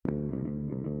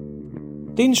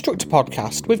The Instructor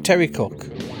Podcast with Terry Cook,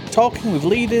 talking with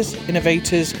leaders,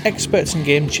 innovators, experts and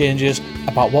game changers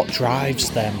about what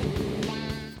drives them.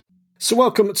 So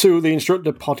welcome to the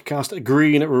Instructor Podcast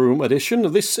Green Room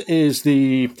edition. This is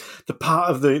the part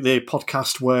of the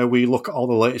podcast where we look at all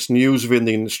the latest news within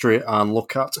the industry and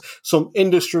look at some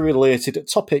industry-related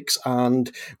topics.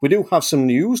 And we do have some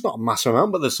news, not a massive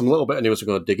amount, but there's some little bit of news we're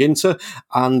going to dig into.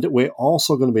 And we're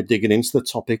also going to be digging into the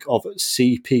topic of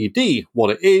CPD,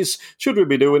 what it is, should we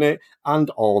be doing it,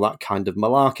 and all that kind of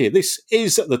malarkey. This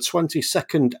is the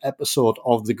 22nd episode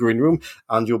of the Green Room,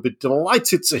 and you'll be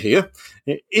delighted to hear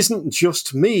it isn't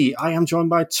just me. I am joined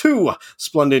by two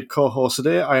splendid co-hosts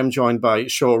today. I am joined by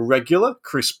show regular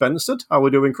Chris Benstead. How are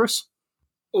we doing, Chris?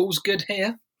 All's good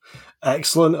here.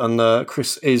 Excellent. And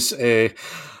Chris is a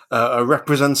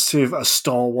representative, a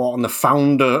stalwart, and the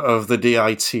founder of the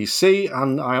DITC.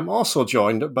 And I am also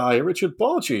joined by Richard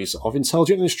Borges of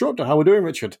Intelligent Instructor. How are we doing,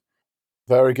 Richard?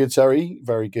 Very good, Terry.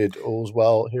 Very good. All's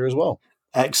well here as well.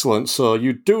 Excellent. So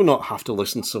you do not have to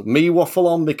listen to me waffle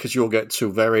on because you'll get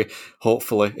two very,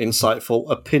 hopefully, insightful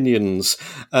opinions.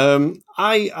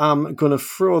 I am going to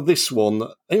throw this one.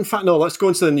 In fact, no, let's go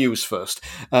into the news first.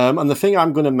 And the thing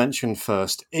I'm going to mention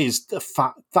first is the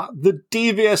fact that the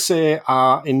DVSA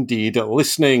are indeed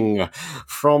listening.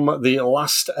 From the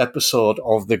last episode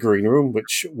of The Green Room,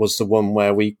 which was the one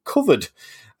where we covered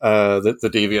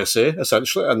the DVSA,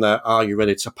 essentially, and their Are You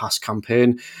Ready to Pass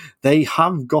campaign, they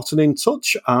have gotten in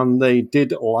touch and they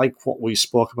did like what we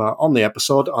spoke about on the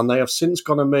episode, and they have since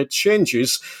gone and made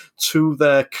changes to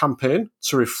their campaign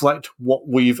to reflect what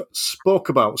we've spoke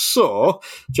about. So,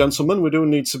 gentlemen, we do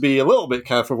need to be a little bit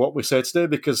careful what we say today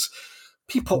because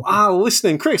people are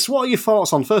listening. Chris, what are your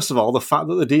thoughts on, first of all, the fact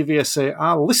that the DVSA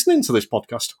are listening to this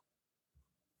podcast?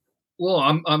 Well,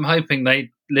 I'm hoping they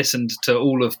listened to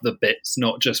all of the bits,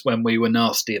 not just when we were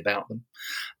nasty about them.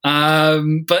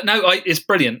 But no, it's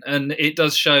brilliant, and it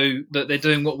does show that they're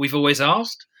doing what we've always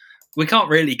asked. We can't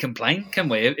really complain, can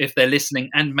we, if they're listening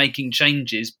and making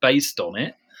changes based on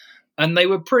it? And they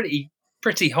were pretty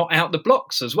hot out the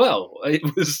blocks as well. It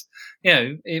was,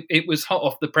 it was hot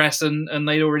off the press, and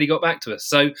they'd already got back to us.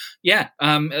 So yeah,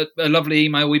 a lovely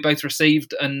email we both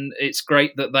received, and it's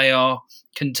great that they are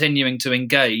continuing to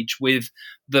engage with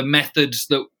the methods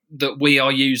that we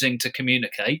are using to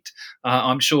communicate.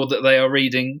 I'm sure that they are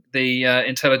reading the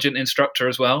Intelligent Instructor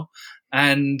as well,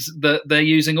 and that they're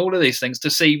using all of these things to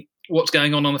see what's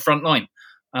going on the front line.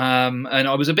 And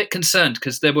I was a bit concerned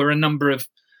because there were a number of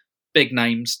big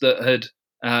names that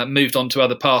had moved on to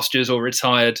other pastures or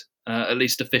retired, at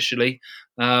least officially,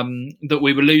 that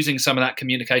we were losing some of that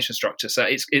communication structure. So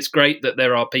it's great that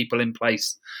there are people in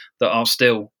place that are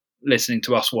still listening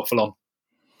to us waffle on.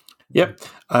 Yep,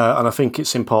 and I think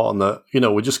it's important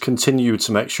that we just continue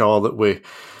to make sure that we're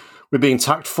being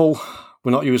tactful,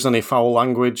 we're not using any foul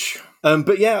language.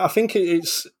 But yeah, I think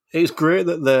it's great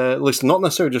that they're listening, not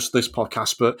necessarily just this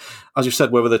podcast, but as you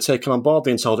said, whether they're taking on board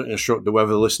the Intelligent Instructor, whether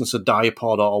they're listening to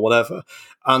Diapod or whatever,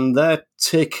 and they're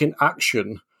taking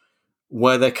action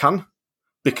where they can.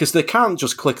 Because they can't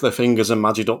just click their fingers and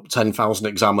magic up 10,000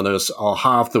 examiners or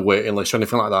halve the waiting list or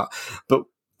anything like that. But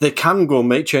they can go and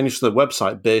make changes to the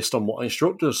website based on what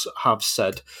instructors have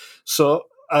said. So,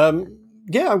 I'm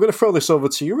going to throw this over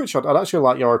to you, Richard. I'd actually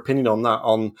like your opinion on that,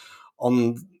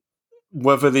 on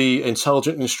whether the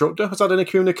Intelligent Instructor has had any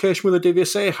communication with the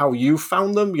DVSA, how you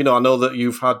found them. I know that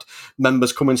you've had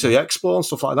members come into the expo and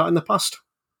stuff like that in the past.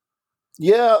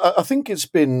 Yeah, I think it's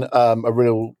been a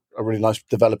really nice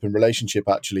developing relationship,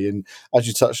 actually. And as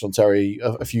you touched on, Terry,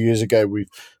 a few years ago, we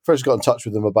first got in touch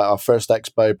with them about our first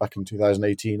expo back in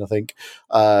 2018, I think.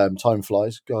 Time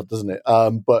flies, God, doesn't it?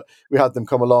 But we had them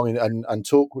come along and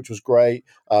talk, which was great.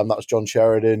 That was John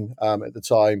Sheridan at the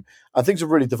time. And things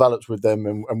have really developed with them,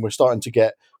 and we're starting to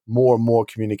get more and more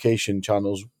communication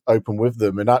channels open with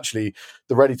them. And actually,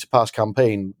 the Ready to Pass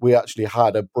campaign, we actually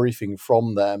had a briefing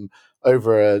from them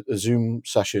over a Zoom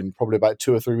session, probably about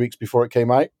 2 or 3 weeks before it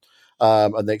came out.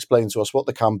 And they explained to us what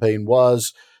the campaign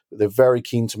was. They're very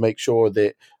keen to make sure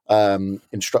that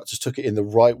instructors took it in the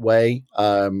right way.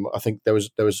 I think there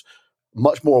was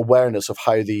much more awareness of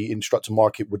how the instructor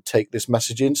market would take this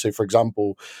messaging. So, for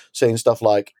example, saying stuff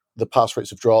like the pass rates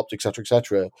have dropped, et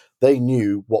cetera, they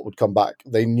knew what would come back.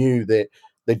 They knew that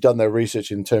they'd done their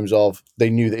research in terms of they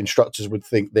knew that instructors would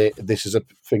think that this is a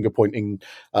finger-pointing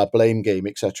blame game,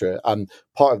 etc. And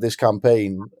part of this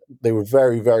campaign, they were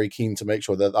very, very keen to make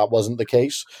sure that that wasn't the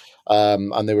case.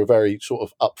 And they were very sort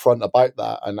of upfront about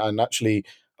that. And actually,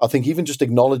 I think even just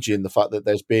acknowledging the fact that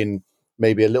there's been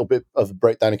maybe a little bit of a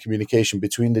breakdown in communication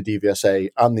between the DVSA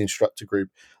and the instructor group,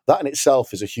 that in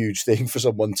itself is a huge thing for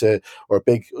someone to, or a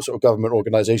big sort of government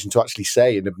organization to actually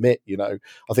say and admit. I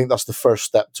think that's the first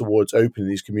step towards opening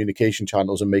these communication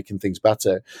channels and making things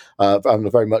better. And I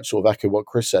very much sort of echo what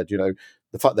Chris said.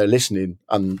 The fact they're listening,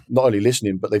 and not only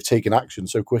listening, but they've taken action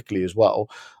so quickly as well.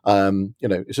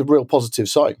 It's a real positive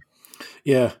sign.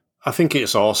 Yeah, I think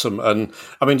it's awesome. And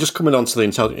I mean, just coming on to the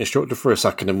intelligent instructor for a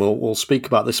second, and we'll speak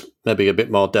about this maybe a bit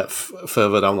more depth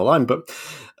further down the line. But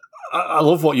I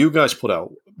love what you guys put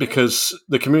out, because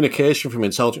the communication from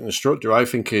intelligent instructor, I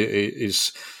think,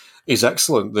 is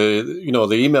excellent. The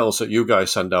emails that you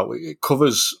guys send out, it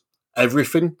covers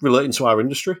everything relating to our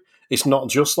industry. It's not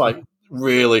just like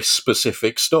really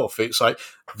specific stuff. It's like,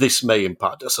 this may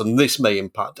impact us and this may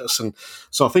impact us. And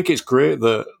so I think it's great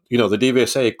that, the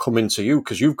DVSA come into you,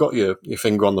 because you've got your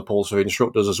finger on the pulse of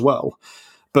instructors as well.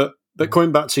 But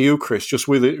coming back to you, Chris, just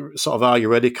with the sort of Are You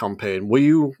Ready campaign, were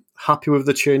you happy with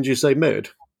the changes they made?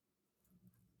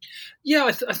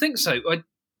 Yeah, I think so.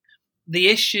 The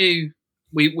issue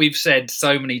we've said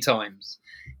so many times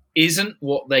isn't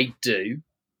what they do,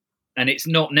 and it's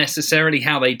not necessarily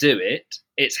how they do it.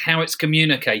 It's how it's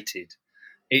communicated.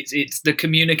 It's the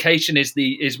communication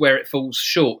is where it falls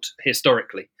short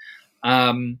historically,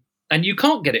 and you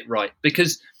can't get it right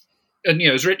because, and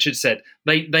as Richard said,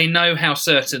 they know how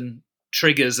certain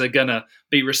triggers are going to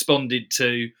be responded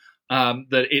to.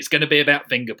 That it's going to be about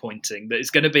finger pointing, that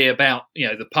it's going to be about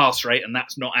the pass rate, and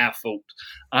that's not our fault.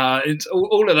 It's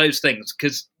all of those things,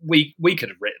 because we could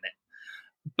have written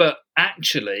it, but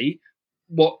actually,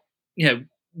 what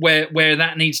where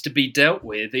that needs to be dealt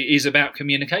with is about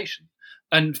communication.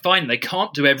 And fine, they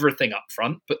can't do everything up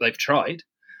front, but they've tried.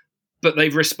 But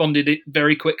they've responded it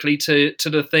very quickly to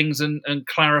the things and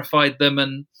clarified them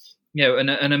and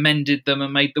and amended them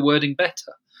and made the wording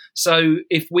better. So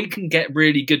if we can get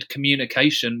really good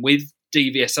communication with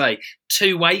DVSA,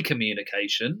 two-way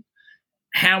communication,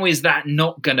 how is that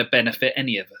not going to benefit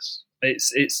any of us?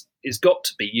 It's got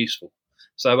to be useful.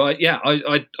 So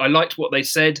I liked what they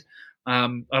said.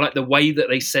 I liked the way that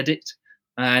they said it,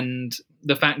 and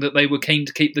the fact that they were keen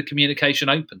to keep the communication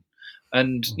open.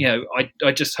 And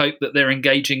I just hope that they're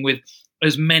engaging with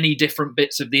as many different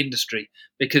bits of the industry,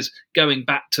 because going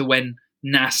back to when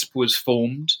NASP was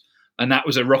formed, and that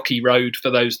was a rocky road for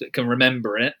those that can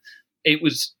remember it.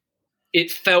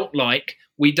 It felt like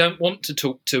we don't want to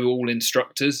talk to all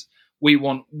instructors. We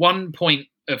want one point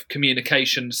of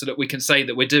communication so that we can say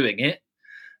that we're doing it,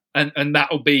 and that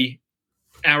will be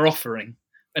our offering.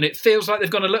 And it feels like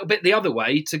they've gone a little bit the other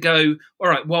way to go, all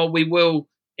right, well, we will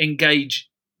engage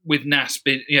with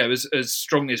NASP, as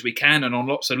strongly as we can and on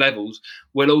lots of levels.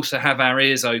 We'll also have our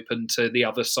ears open to the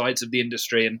other sides of the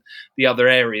industry and the other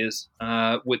areas,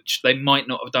 which they might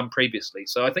not have done previously.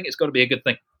 So I think it's got to be a good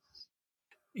thing.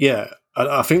 Yeah,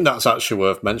 I think that's actually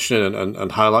worth mentioning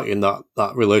and highlighting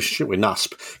that relationship with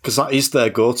NASP, because that is their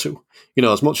go-to.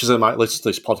 As much as they might listen to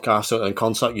this podcast and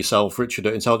contact yourself, Richard,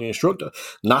 at Intelligent Instructor,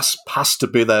 NASP has to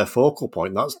be their focal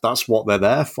point. That's what they're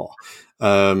there for.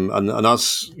 And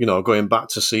as going back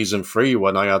to season 3,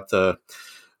 when I had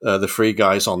the 3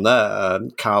 guys on there,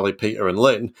 Carly, Peter, and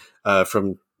Lynn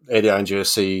from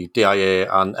ADI&JC,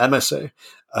 DIA, and MSA,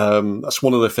 that's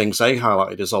one of the things they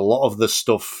highlighted is a lot of the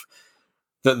stuff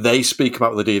that they speak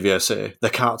about with the DVSA, they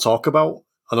can't talk about.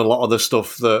 And a lot of the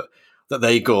stuff that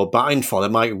they go batting for, they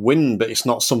might win, but it's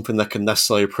not something they can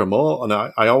necessarily promote. And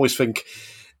I always think,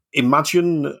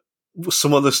 imagine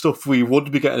some of the stuff we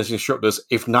would be getting as instructors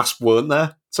if NASP weren't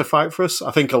there to fight for us.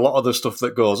 I think a lot of the stuff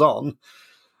that goes on,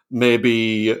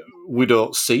 maybe we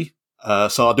don't see.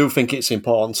 So I do think it's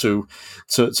important to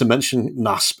mention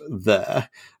NASP there.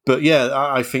 But yeah,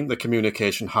 I think the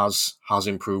communication has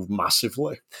improved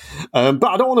massively. But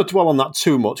I don't want to dwell on that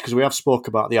too much, because we have spoke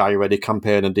about the Are You Ready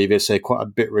campaign and DVSA quite a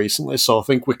bit recently. So I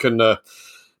think we can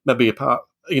maybe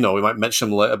we might mention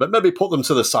them later, but maybe put them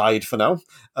to the side for now,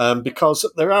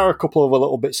 because there are a couple of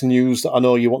little bits of news that I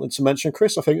know you wanted to mention,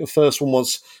 Chris. I think the first one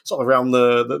was sort of around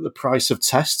the price of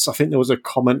tests. I think there was a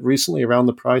comment recently around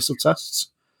the price of tests.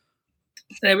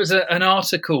 There was an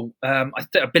article, I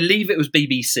believe it was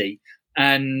BBC,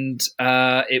 and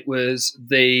it was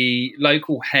the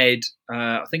local head,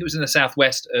 I think it was in the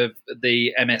southwest of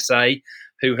the MSA,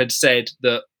 who had said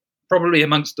that, probably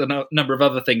amongst a number of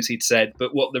other things he'd said,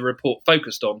 but what the report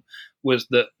focused on was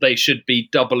that they should be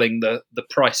doubling the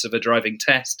price of a driving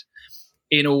test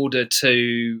in order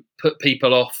to put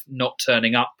people off not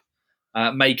turning up,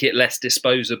 make it less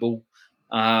disposable,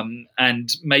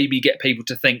 and maybe get people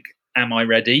to think, am I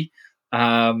ready?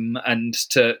 And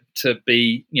to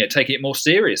be, taking it more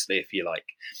seriously, if you like.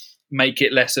 Make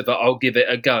it less of a, I'll give it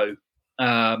a go.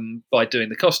 by doing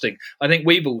the costing. I think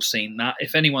we've all seen that.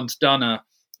 If anyone's done a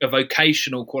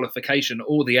vocational qualification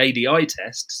or the ADI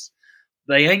tests,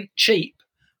 they ain't cheap.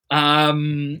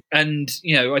 And,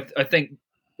 I think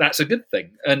that's a good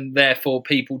thing. And therefore,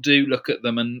 people do look at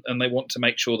them and they want to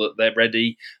make sure that they're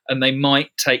ready, and they might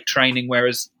take training,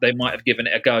 whereas they might have given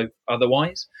it a go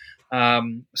otherwise.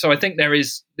 So I think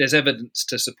there's evidence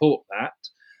to support that.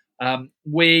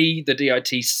 We, the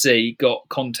DITC, got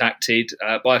contacted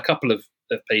by a couple of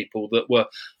people that were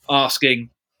asking,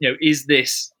 is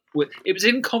this, it was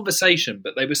in conversation,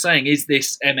 but they were saying, is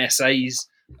this MSA's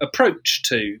approach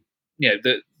to,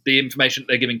 the information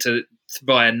they're giving to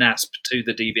via NASP to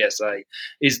the DVSA?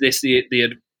 Is this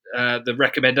the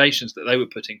recommendations that they were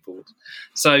putting forward?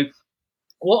 So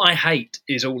what I hate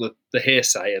is all the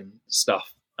hearsay and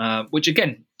stuff, which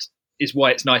again is why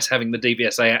it's nice having the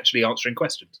DVSA actually answering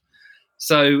questions.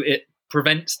 So it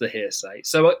prevents the hearsay.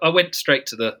 So I went straight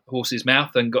to the horse's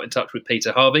mouth and got in touch with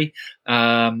Peter Harvey,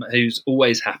 who's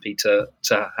always happy to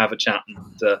have a chat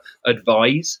and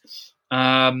advise.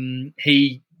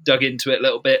 He dug into it a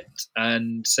little bit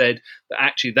and said that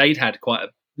actually they'd had quite a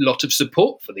lot of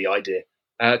support for the idea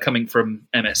coming from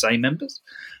MSA members,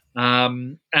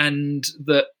 and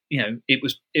that it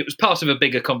was part of a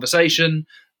bigger conversation.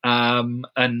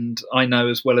 And I know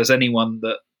as well as anyone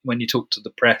that when you talk to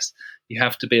the press, you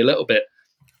have to be a little bit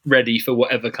ready for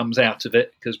whatever comes out of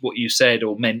it, because what you said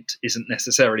or meant isn't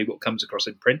necessarily what comes across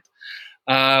in print.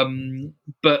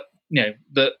 But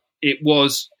that it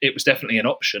was definitely an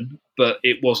option, but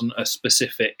it wasn't a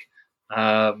specific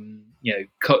idea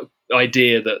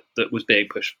that was being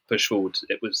pushed forward.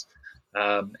 It was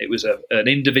an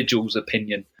individual's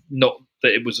opinion, not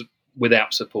that it was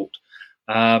without support.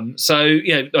 So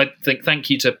I think thank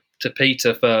you to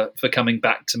Peter for coming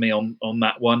back to me on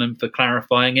that one and for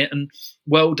clarifying it, and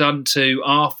well done to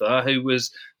Arthur, who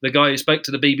was the guy who spoke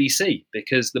to the BBC,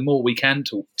 because the more we can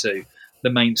talk to the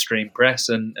mainstream press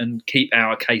and keep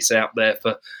our case out there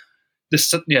for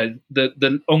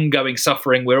the ongoing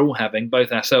suffering we're all having,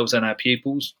 both ourselves and our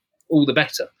pupils, all the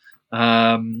better.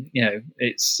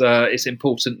 It's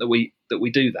important that we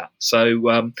do that. So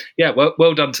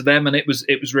well done to them, and it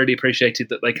was really appreciated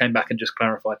that they came back and just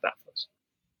clarified that for us.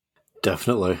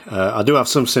 Definitely. I do have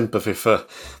some sympathy for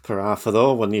Arthur,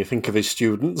 though, when you think of his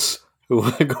students who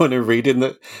are going and reading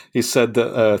that he said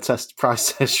that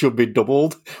price test should be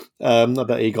doubled. I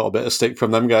bet he got a bit of stick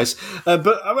from them guys.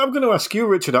 But I'm going to ask you,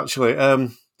 Richard, actually,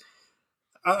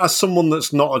 as someone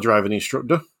that's not a driving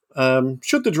instructor,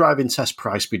 should the driving test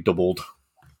price be doubled?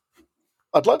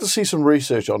 I'd like to see some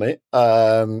research on it,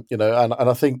 and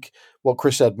I think what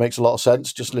Chris said makes a lot of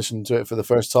sense, just listening to it for the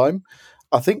first time.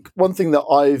 I think one thing that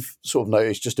I've sort of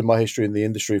noticed just in my history in the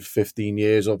industry for 15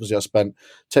 years, obviously I spent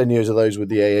 10 years of those with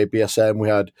the AABSM. We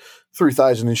had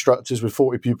 3,000 instructors with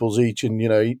 40 pupils each, and,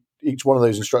 each one of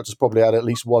those instructors probably had at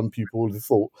least one pupil who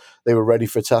thought they were ready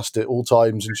for test at all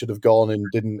times and should have gone and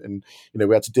didn't. And,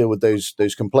 we had to deal with those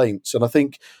complaints. And I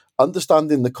think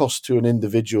understanding the cost to an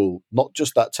individual, not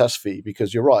just that test fee,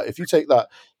 because you're right, if you take that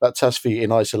test fee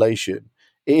in isolation,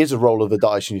 it is a roll of the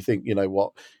dice, and you think,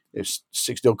 what, it's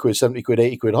 60 quid, 70 quid,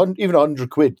 80 quid, even 100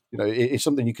 quid, it's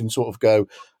something you can sort of go,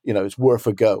 it's worth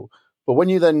a go. But when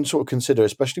you then sort of consider,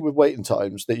 especially with waiting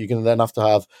times, that you're going to then have to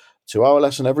have 2-hour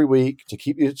lesson every week to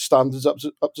keep your standards up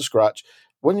to scratch,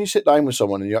 when you sit down with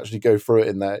someone and you actually go through it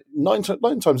in there, 9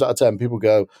 times out of 10, people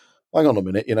go, hang on a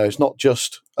minute, it's not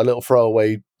just a little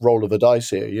throwaway roll of the dice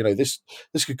here. This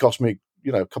could cost me,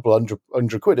 a couple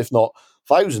hundred quid, if not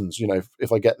thousands,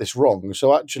 if I get this wrong.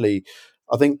 So actually,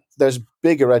 I think there's a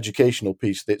bigger educational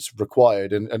piece that's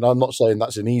required. And I'm not saying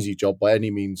that's an easy job by any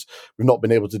means. We've not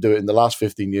been able to do it in the last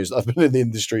 15 years that I've been in the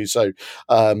industry. So,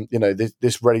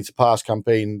 this Ready to Pass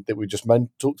campaign that we just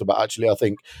talked about, actually, I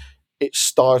think it's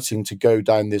starting to go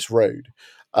down this road.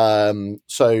 Cost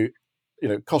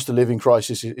of living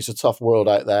crisis is a tough world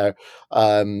out there.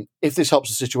 If this helps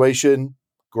the situation,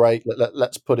 great.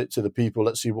 Let's put it to the people.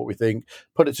 Let's see what we think.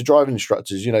 Put it to driving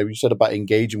instructors. You said about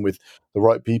engaging with the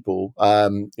right people.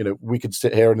 We could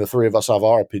sit here and the three of us have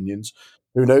our opinions.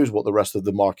 Who knows what the rest of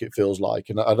the market feels like?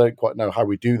 And I don't quite know how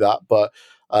we do that. But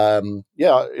I'd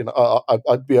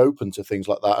be open to things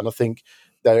like that. And I think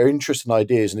they're interesting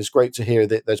ideas. And it's great to hear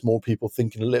that there's more people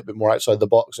thinking a little bit more outside the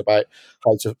box about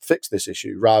how to fix this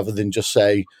issue, rather than just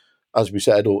say, as we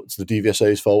said, it's the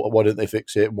DVSA's fault. Why don't they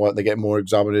fix it? Why don't they get more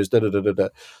examiners?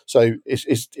 So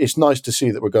it's nice to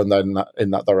see that we're going down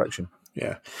in that direction.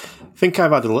 Yeah, I think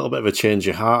I've had a little bit of a change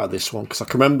of heart at this one, because I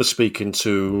can remember speaking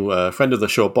to a friend of the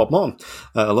show, Bob Morton,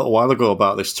 a little while ago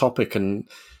about this topic, and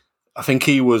I think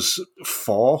he was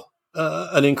for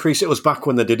an increase. It was back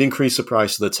when they did increase the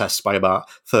price of the tests by about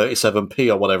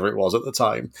 37p or whatever it was at the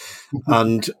time.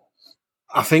 And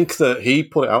I think that he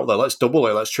put it out there, let's double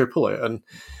it, let's triple it. And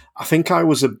I think I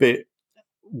was a bit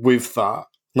with that,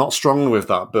 not strongly with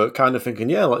that, but kind of thinking,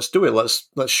 yeah, let's do it. Let's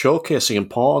showcase the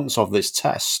importance of this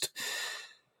test.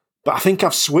 But I think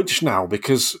I've switched now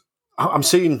because I'm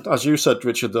seeing, as you said,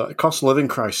 Richard, that cost of living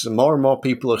crisis and more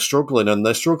people are struggling, and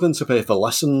they're struggling to pay for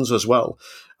lessons as well.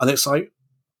 And it's like,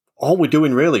 all we're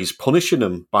doing really is punishing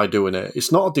them by doing it.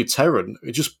 It's not a deterrent.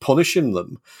 It's just punishing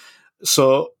them.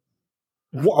 So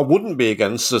what I wouldn't be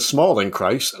against is a small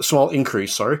increase,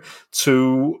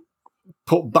 to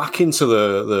put back into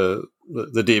the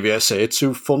DVSA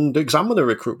to fund examiner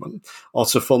recruitment, or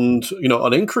to fund,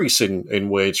 an increase in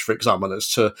wage for examiners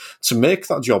to make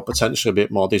that job potentially a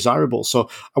bit more desirable. So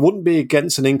I wouldn't be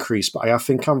against an increase, but I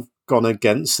think I've gone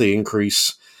against the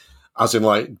increase as in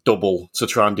like double to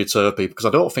try and deter people, because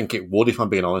I don't think it would, if I'm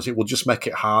being honest. It would just make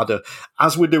it harder,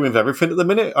 as we're doing with everything at the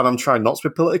minute, and I'm trying not to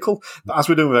be political, but as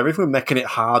we're doing with everything, we're making it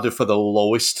harder for the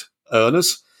lowest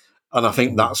earners. And I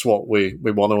think that's what we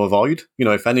want to avoid.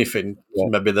 If anything,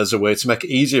 maybe there's a way to make it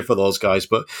easier for those guys,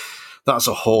 but that's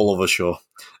a whole other show.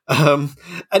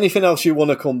 Anything else you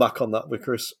want to come back on that with,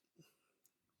 Chris?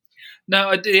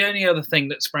 No, the only other thing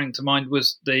that sprang to mind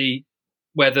was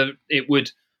whether it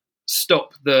would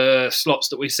stop the slots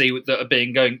that we see that are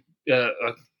being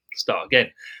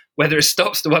whether it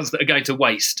stops the ones that are going to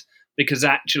waste. Because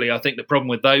actually, I think the problem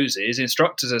with those is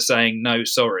instructors are saying, no,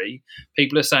 sorry.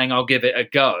 People are saying, I'll give it a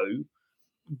go.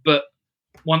 But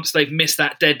once they've missed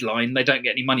that deadline, they don't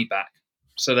get any money back.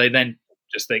 So they then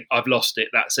just think, I've lost it,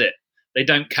 that's it. They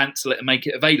don't cancel it and make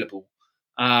it available.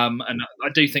 And I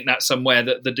do think that's somewhere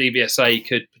that the DVSA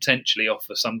could potentially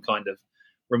offer some kind of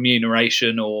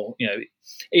remuneration, or,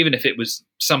 even if it was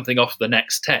something off the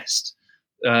next test,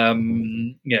 there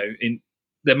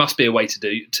must be a way to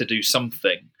do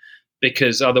something.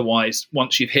 Because otherwise,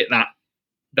 once you've hit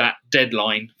that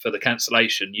deadline for the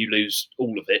cancellation, you lose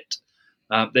all of it.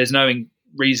 There's no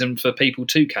reason for people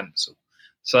to cancel.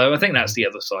 So I think that's the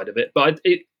other side of it. But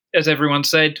as everyone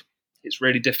said, it's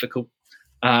really difficult.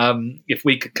 If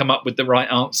we could come up with the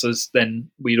right answers, then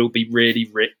we'd all be really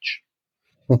rich.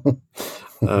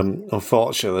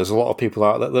 Unfortunately, there's a lot of people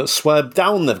out there that swear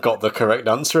down they've got the correct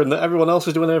answer and that everyone else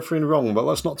is doing everything wrong, but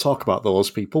let's not talk about those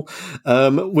people.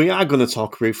 We are going to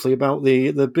talk briefly about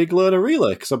the Big Learner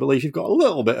Relay, because I believe you've got a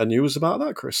little bit of news about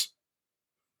that, Chris.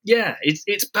 Yeah,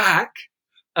 it's back.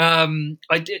 I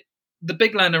did the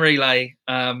Big Learner Relay,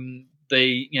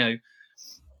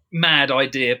 mad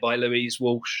idea by Louise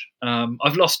Walsh.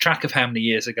 I've lost track of how many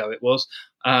years ago it was.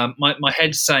 My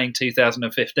head's saying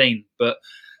 2015, but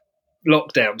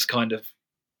lockdown's kind of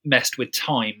messed with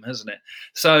time, hasn't it?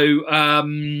 So,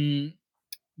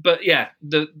 but yeah,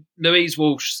 the Louise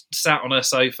Walsh sat on her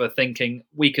sofa thinking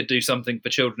we could do something for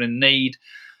children in need,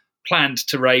 planned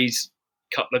to raise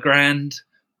a couple of grand,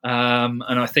 and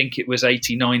I think it was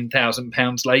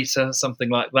 £89,000 later,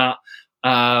 something like that.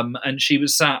 And she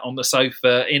was sat on the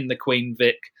sofa in the Queen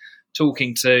Vic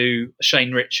talking to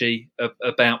Shane Ritchie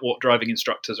about what driving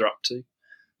instructors are up to.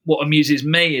 What amuses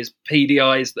me is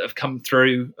PDIs that have come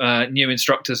through, new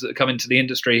instructors that have come into the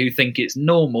industry who think it's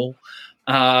normal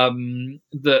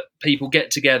that people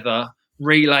get together,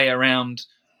 relay around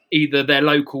either their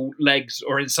local legs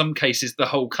or in some cases the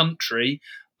whole country,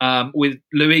 with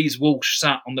Louise Walsh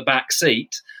sat on the back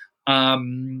seat.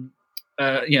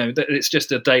 It's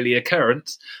just a daily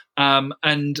occurrence.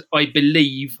 And I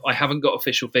believe, I haven't got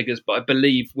official figures, but I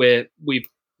believe we've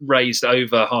raised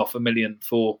over $500,000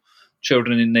 for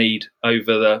children in need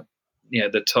over the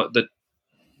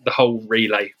whole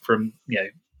relay from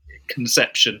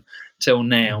conception till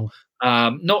now.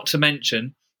 Not to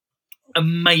mention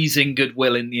amazing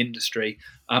goodwill in the industry,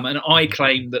 and I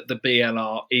claim that the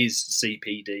BLR is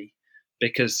CPD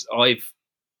because I've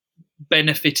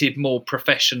benefited more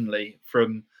professionally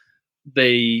from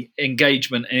the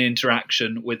engagement and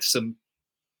interaction with some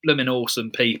blooming awesome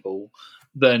people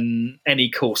than any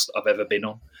course that I've ever been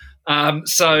on. The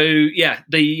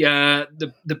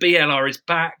BLR is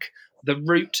back. The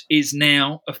route is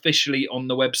now officially on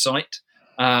the website.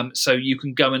 So you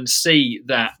can go and see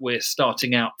that we're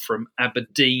starting out from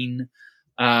Aberdeen,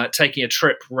 taking a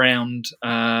trip round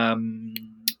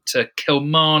to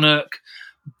Kilmarnock,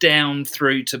 down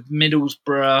through to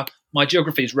Middlesbrough. My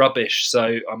geography is rubbish,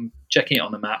 so I'm checking it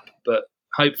on the map, but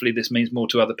hopefully this means more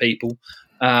to other people.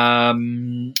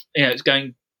 It's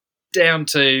going down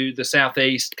to the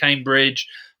southeast, Cambridge,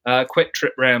 quick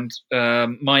trip round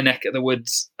my neck of the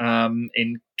woods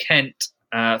in Kent,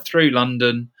 through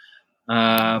London,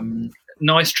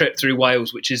 nice trip through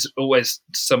Wales, which is always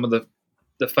some of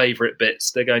the favourite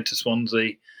bits. They're going to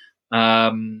Swansea,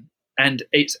 and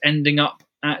it's ending up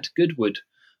at Goodwood.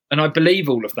 And I believe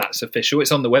all of that's official.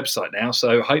 It's on the website now,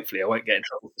 so hopefully I won't get in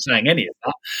trouble for saying any of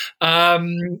that.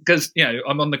 Because,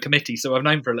 I'm on the committee, so I've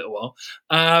known for a little while.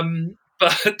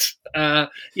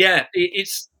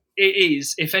 It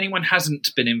is, if anyone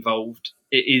hasn't been involved,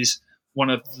 it is one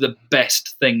of the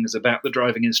best things about the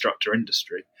driving instructor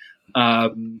industry.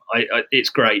 It's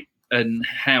great. And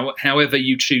however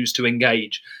you choose to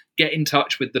engage, get in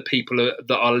touch with the people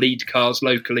that are lead cars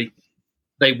locally.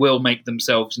 They will make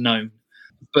themselves known.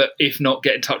 But if not,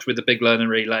 get in touch with the Big Learner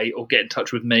Relay or get in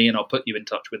touch with me and I'll put you in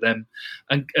touch with them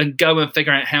and go and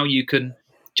figure out how you can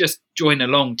just join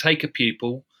along, take a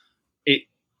pupil.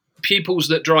 Pupils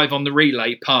that drive on the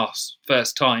relay pass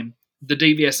first time. The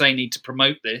DVSA need to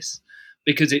promote this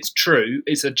because it's true.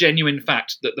 It's a genuine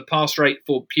fact that the pass rate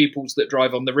for pupils that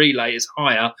drive on the relay is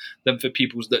higher than for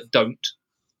pupils that don't.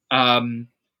 And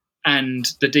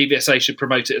the DVSA should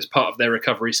promote it as part of their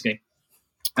recovery scheme.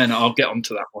 And I'll get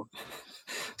onto that one.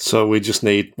 So we just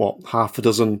need, half a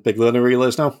dozen Big Learner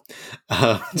Relays now,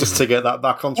 just to get that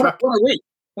back on track. One a week.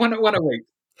 One a week.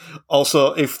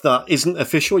 Also, if that isn't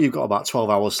official, you've got about 12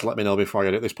 hours to let me know before I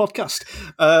edit this podcast.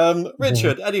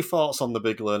 Richard, any thoughts on the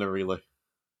Big Learner Relay?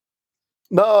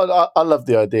 No, I love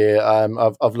the idea.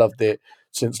 I've loved it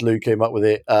since Lou came up with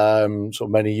it sort of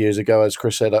many years ago. As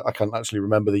Chris said, I can't actually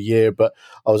remember the year, but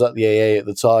I was at the AA at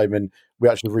the time, and we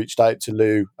actually reached out to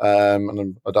Lou,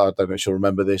 and I don't know if she'll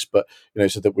remember this, but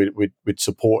said that we'd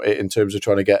support it in terms of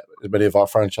trying to get as many of our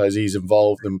franchisees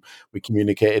involved, and we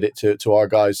communicated it to our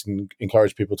guys and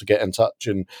encouraged people to get in touch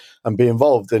and be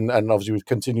involved, and obviously we've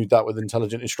continued that with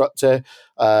Intelligent Instructor,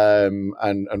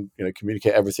 and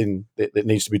communicate everything that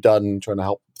needs to be done, trying to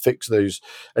help fix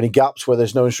any gaps where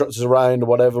there's no instructors around or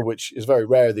whatever, which is very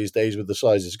rare these days with the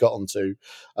size it's gotten to.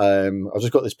 I've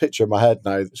just got this picture in my head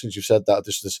now since you've said that,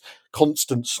 just this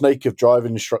constant snake of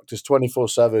driving instructors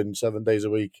 24/7, 7 days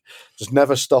a week, just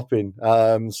never stopping.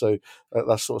 So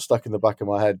that's sort of stuck in the back of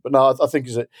my head. But no, I think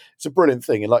it's a brilliant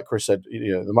thing. And like Chris said,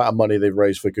 the amount of money they've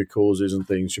raised for good causes and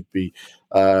things should be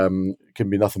can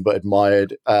be nothing but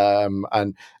admired.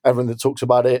 And everyone that talks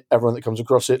about it, everyone that comes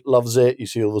across it loves it. You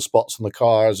see all the spots on the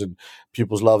cars and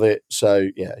pupils love it. So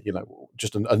yeah,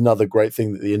 just another great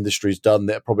thing that the industry's done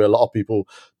that probably a lot of people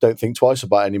don't think twice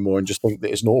about anymore and just think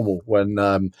that it's normal when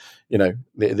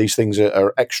these things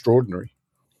are extraordinary.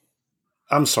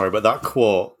 I'm sorry, but that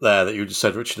quote there that you just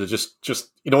said, Richard,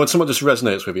 just when someone just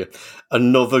resonates with you,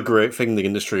 another great thing the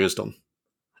industry has done.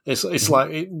 It's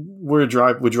like we're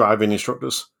driving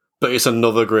instructors, but it's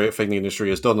another great thing the industry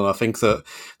has done. And I think that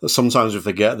sometimes we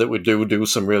forget that we do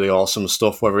some really awesome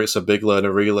stuff, whether it's a Big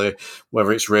Learner Relay,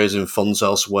 whether it's raising funds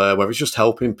elsewhere, whether it's just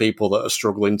helping people that are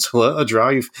struggling to learn to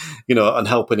drive, and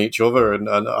helping each other. And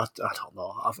I don't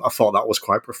know, I thought that was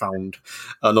quite profound.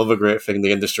 Another great thing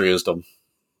the industry has done.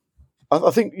 I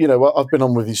think, I've been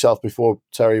on with yourself before,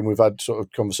 Terry, and we've had sort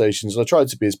of conversations, and I tried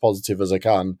to be as positive as I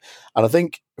can. And I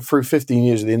think through 15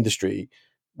 years of the industry,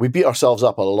 we beat ourselves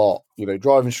up a lot.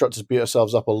 Driving instructors beat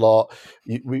ourselves up a lot.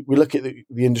 We look at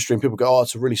the industry and people go, oh,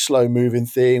 it's a really slow moving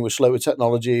thing. We're slow with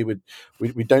technology.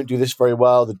 We don't do this very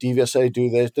well. The DVSA do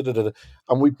this,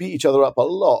 and we beat each other up a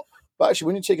lot. But actually,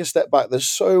 when you take a step back, there's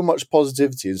so much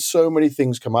positivity and so many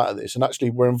things come out of this. And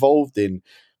actually, we're involved in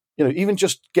even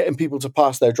just getting people to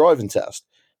pass their driving test.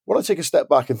 When I take a step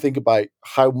back and think about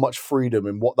how much freedom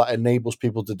and what that enables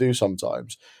people to do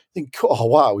sometimes, I think, oh,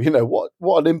 wow,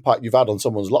 what an impact you've had on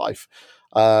someone's life.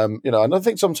 And I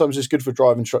think sometimes it's good for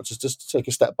driving instructors just to take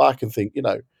a step back and think,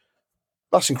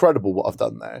 that's incredible what I've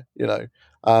done there.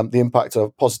 The impact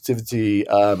of positivity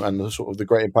and the sort of the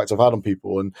great impact I've had on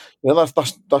people. And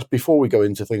that's before we go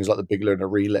into things like the Big Learner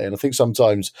Relay. And I think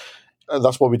sometimes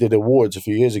that's why we did awards a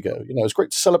few years ago. It's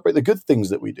great to celebrate the good things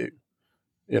that we do,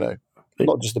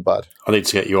 not just the bad. I need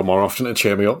to get you on more often to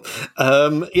cheer me up.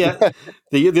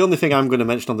 The only thing I'm going to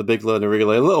mention on the Big Learner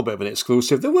Relay, a little bit of an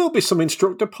exclusive, there will be some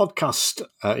instructor podcast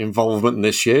involvement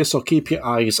this year, so keep your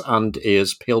eyes and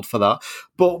ears peeled for that.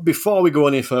 But before we go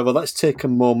any further, let's take a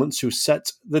moment to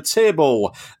set the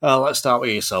table. Let's start with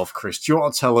yourself, Chris. Do you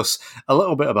want to tell us a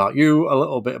little bit about you, a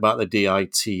little bit about the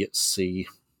DITC?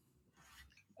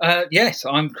 Yes,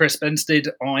 I'm Chris Benstead.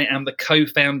 I am the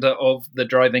co-founder of the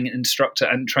Driving Instructor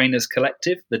and Trainers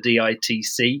Collective, the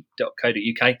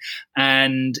DITC.co.uk,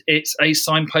 and it's a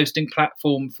signposting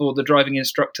platform for the driving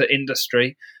instructor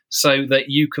industry so that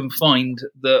you can find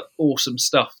the awesome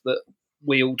stuff that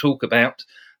we all talk about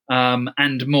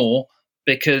and more,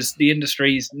 because the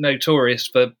industry is notorious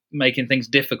for making things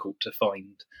difficult to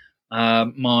find.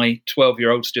 My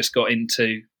 12-year-old's just got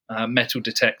into metal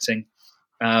detecting,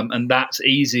 and that's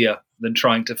easier than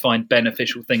trying to find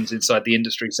beneficial things inside the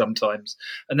industry sometimes.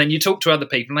 And then you talk to other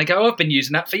people and they go, "Oh, I've been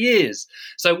using that for years."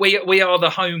 So we are the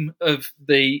home of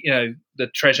the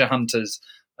treasure hunters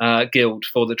guild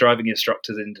for the driving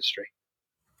instructors industry.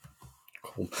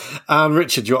 Cool. And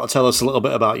Richard, do you want to tell us a little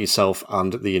bit about yourself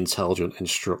and the Intelligent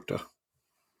Instructor?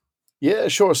 Yeah,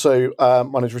 sure. So my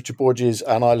name is Richard Borges,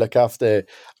 and I look after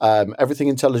everything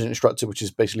Intelligent Instructor, which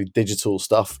is basically digital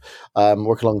stuff.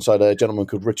 Work alongside a gentleman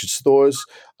called Richard Stores,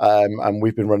 and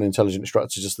we've been running Intelligent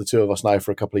Instructor, just the two of us now,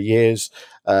 for a couple of years.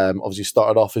 Obviously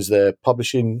started off as the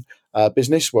publishing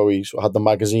business where we sort of had the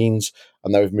magazines,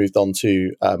 and then we've moved on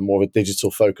to more of a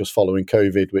digital focus following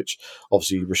COVID, which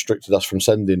obviously restricted us from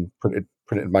sending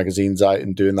printed magazines out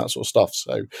and doing that sort of stuff.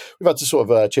 So we've had to sort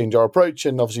of change our approach,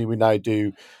 and obviously we now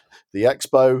do the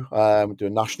Expo, do a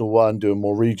national one, do a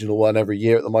more regional one every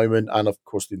year at the moment, and of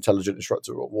course the Intelligent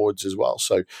Instructor Awards as well.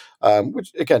 So,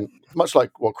 which again, much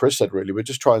like what Chris said, really, we're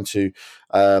just trying to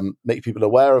make people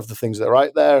aware of the things that are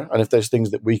out there, and if there's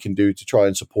things that we can do to try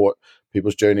and support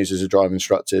people's journeys as a driving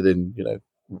instructor, then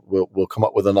we'll come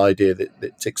up with an idea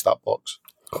that ticks that box.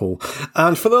 Cool.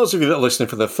 And for those of you that are listening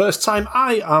for the first time,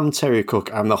 I am Terry Cook.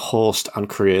 I'm the host and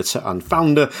creator and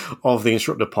founder of the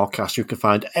Instructor Podcast. You can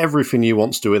find everything you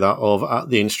want to do with that over at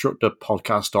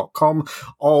theinstructorpodcast.com.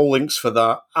 All links for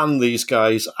that and these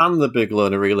guys and the Big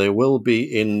Learner Relay will be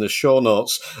in the show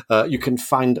notes. You can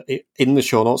find it in the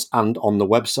show notes and on the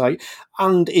website.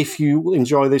 And if you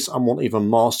enjoy this and want even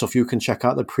more stuff, you can check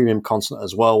out the premium content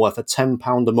as well, where for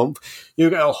 £10 a month, you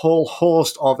get a whole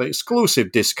host of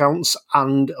exclusive discounts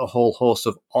and a whole host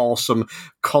of awesome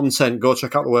content. Go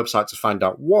check out the website to find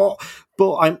out what.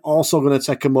 But I'm also going to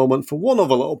take a moment for one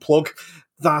other little plug.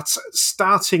 That's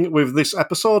starting with this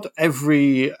episode.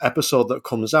 Every episode that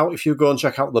comes out, if you go and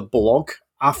check out the blog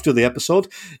after the episode,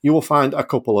 you will find a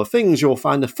couple of things. You'll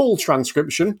find a full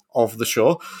transcription of the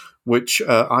show, which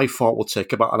I thought would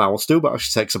take about an hour to do, but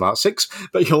actually takes about 6.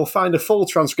 But you'll find a full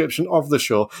transcription of the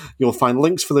show. You'll find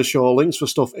links for the show, links for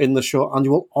stuff in the show, and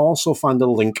you will also find a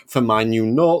link for my new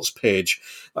notes page.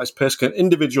 That's basically an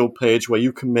individual page where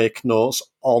you can make notes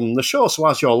on the show. So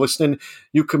as you're listening,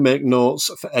 you can make notes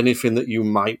for anything that you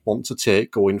might want to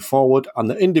take going forward, and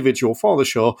the individual for the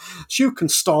show, so you can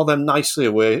store them nicely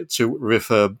away to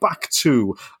refer back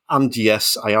to. And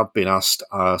yes, I have been asked,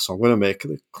 so I'm going to make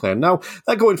it clear now,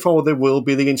 that going forward there will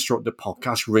be the Instructor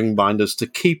Podcast ring binders to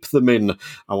keep them in.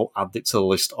 I will add it to the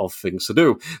list of things to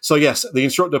do. So yes,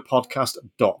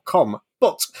 theinstructorpodcast.com.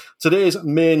 But today's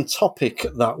main topic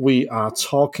that we are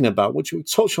talking about, which we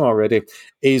touched on already,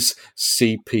 is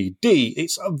CPD.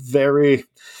 It's a very...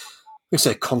 It's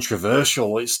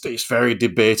controversial. It's very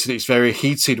debated. It's very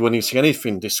heated when you see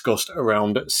anything discussed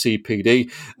around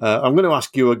CPD. I'm going to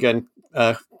ask you again,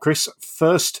 Chris,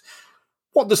 first,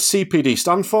 what does CPD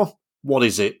stand for? What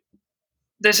is it?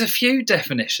 There's a few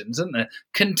definitions, isn't there?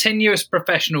 Continuous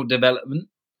professional development,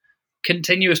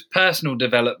 continuous personal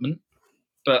development,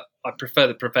 but I prefer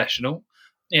the professional.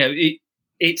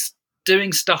 It's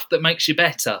doing stuff that makes you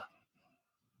better.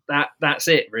 That's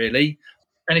it, really.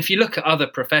 And if you look at other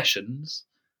professions,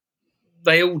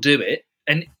 they all do it.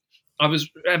 And I was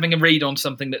having a read on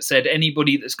something that said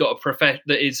anybody that's got a profession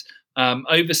that is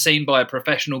overseen by a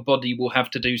professional body will have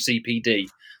to do CPD.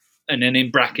 And then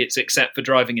in brackets, except for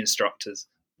driving instructors.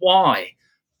 Why?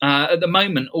 At the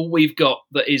moment, all we've got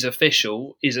that is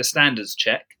official is a standards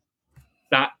check.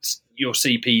 That's your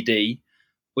CPD,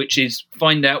 which is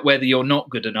find out whether you're not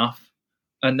good enough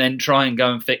and then try and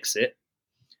go and fix it.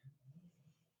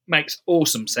 Makes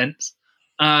awesome sense.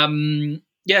 I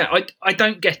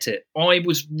don't get it. I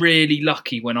was really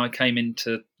lucky when I came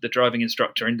into the driving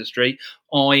instructor industry.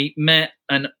 I met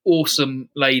an awesome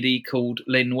lady called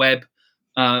Lynn Webb,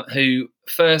 who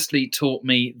firstly taught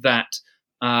me that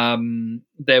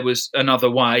there was another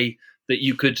way that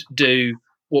you could do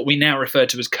what we now refer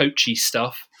to as coachy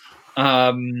stuff.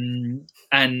 And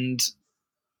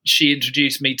she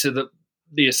introduced me to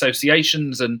the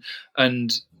associations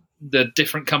and the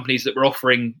different companies that were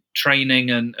offering training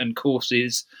and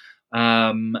courses.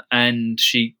 And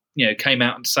she, came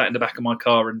out and sat in the back of my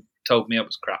car and told me I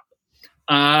was crap.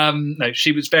 No,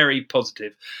 she was very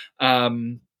positive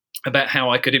about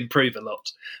how I could improve a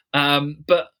lot.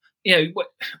 But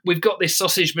we've got this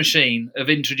sausage machine of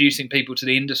introducing people to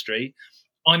the industry.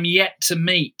 I'm yet to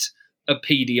meet a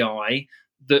PDI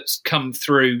that's come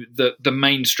through the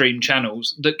mainstream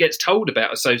channels that gets told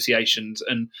about associations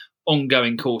and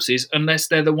ongoing courses unless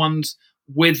they're the ones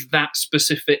with that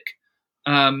specific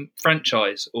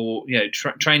franchise or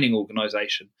training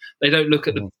organization. They don't look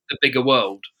at the bigger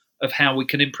world of how we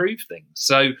can improve things.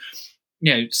 So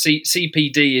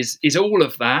CPD is all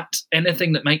of that.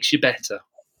 Anything that makes you better.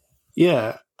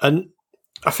 Yeah, and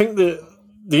I think the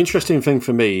interesting thing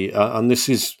for me, and this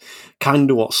is kind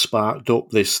of what sparked up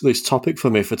this topic for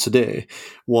me for today,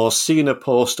 was seeing a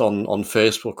post on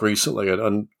Facebook recently,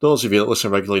 and those of you that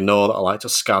listen regularly know that I like to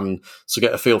scan to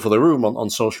get a feel for the room on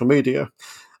social media,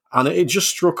 and it just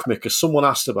struck me because someone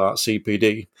asked about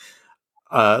CPD,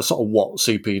 sort of what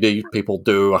CPD people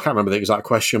do. I can't remember the exact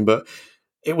question, but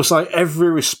it was like every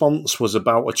response was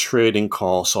about a training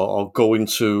course or going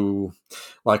to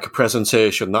like a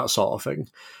presentation, that sort of thing.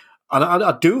 And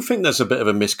I do think there's a bit of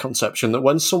a misconception that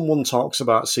when someone talks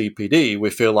about CPD, we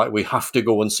feel like we have to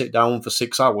go and sit down for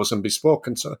 6 hours and be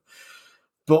spoken to.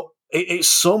 But it's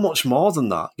so much more than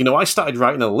that. I started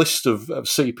writing a list of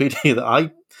CPD that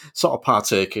I sort of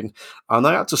partake in, and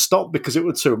I had to stop because it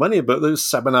was too many. But there's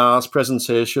seminars,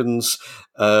 presentations,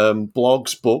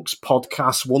 blogs, books,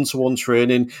 podcasts, one-to-one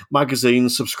training,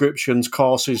 magazines, subscriptions,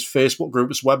 courses, Facebook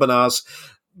groups, webinars.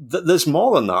 There's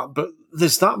more than that, but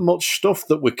there's that much stuff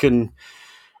that we can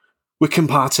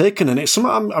partake in, and it's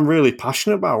something I'm really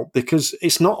passionate about because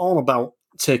it's not all about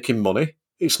taking money.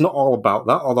 It's not all about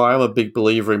that, although I am a big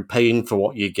believer in paying for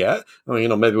what you get. I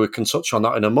mean, maybe we can touch on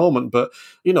that in a moment, but,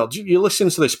 you're listening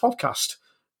to this podcast,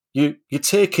 you're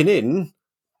taking in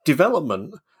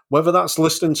development, whether that's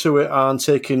listening to it and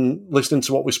listening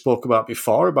to what we spoke about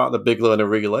before, about the Big Learner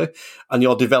Relay, and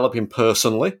you're developing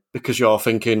personally because you're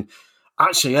thinking,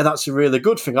 actually, yeah, that's a really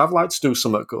good thing. I'd like to do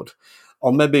something good.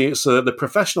 Or maybe it's the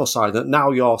professional side that now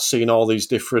you're seeing all these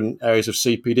different areas of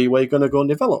CPD where you're going to go and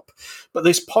develop. But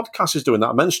this podcast is doing that.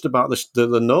 I mentioned about this, the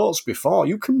notes before.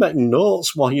 You can make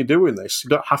notes while you're doing this.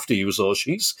 You don't have to use those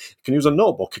sheets. You can use a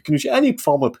notebook. You can use any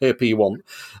form of paper you want.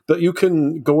 But you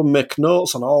can go and make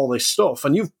notes on all this stuff.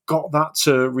 And you've got that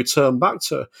to return back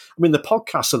to. I mean, the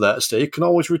podcasts are there to stay. You can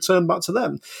always return back to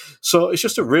them. So it's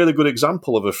just a really good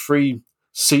example of a free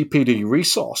CPD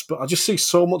resource. But I just see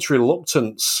so much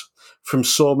reluctance from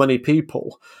so many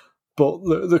people. But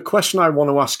the question I want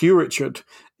to ask you, Richard,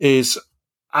 is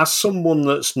as someone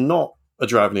that's not a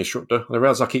driving instructor, and I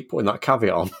realise I keep putting that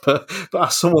caveat on, but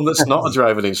as someone that's not a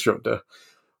driving instructor,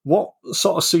 what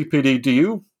sort of CPD do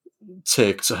you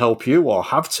take to help you or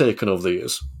have taken over the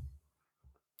years?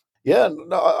 Yeah,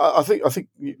 no, I think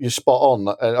you're spot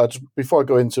on. Before I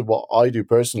go into what I do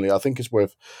personally, I think it's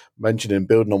worth mentioning,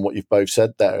 building on what you've both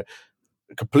said there.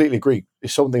 I completely agree.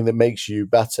 It's something that makes you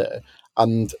better.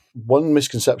 And one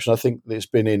misconception I think that's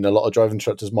been in a lot of driving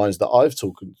instructors' minds that I've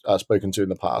spoken to in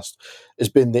the past has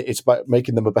been that it's about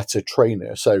making them a better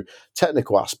trainer. So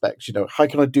technical aspects, how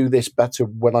can I do this better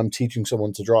when I'm teaching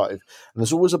someone to drive? And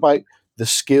it's always about the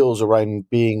skills around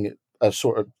being a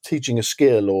sort of teaching a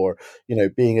skill or,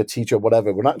 being a teacher or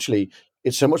whatever, when actually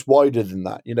it's so much wider than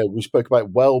that. We spoke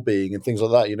about well-being and things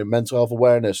like that, mental health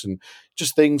awareness and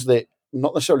just things that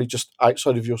not necessarily just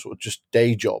outside of your sort of just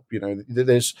day job.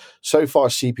 There's so far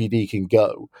CPD can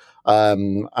go.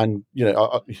 And,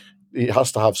 it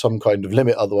has to have some kind of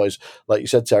limit. Otherwise, like you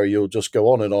said, Terry, you'll just go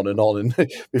on and on and on.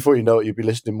 And before you know it, you'll be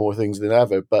listening more things than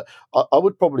ever. But I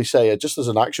would probably say, just as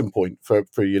an action point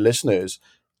for your listeners,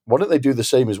 why don't they do the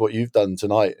same as what you've done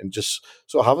tonight and just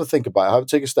sort of have a think about it,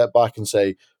 take a step back and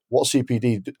say, what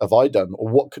CPD have I done, or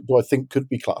what do I think could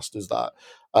be classed as that?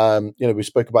 We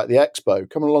spoke about the expo.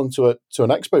 Coming along to an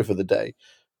expo for the day,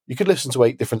 you could listen to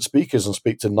 8 different speakers and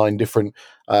speak to 9 different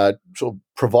sort of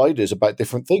providers about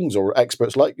different things, or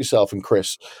experts like yourself and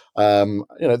Chris.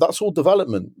 That's all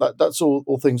development. That's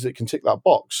all things that can tick that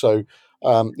box. So,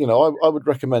 I would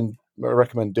recommend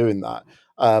doing that.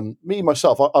 Me,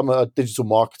 myself, I'm a digital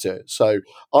marketer, so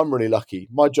I'm really lucky.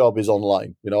 My job is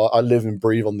online. I live and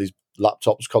breathe on these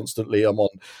laptops constantly. I'm on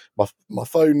my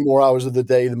phone more hours of the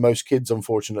day than most kids,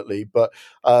 unfortunately. But,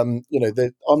 I'm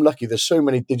lucky. There's so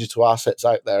many digital assets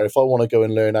out there. If I want to go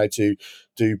and learn how to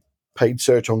do paid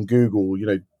search on Google,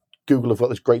 Google have got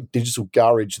this great digital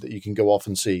garage that you can go off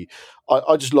and see.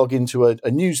 I just log into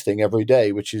a news thing every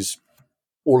day, which is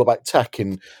all about tech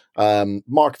and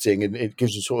marketing, and it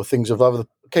gives you sort of things of other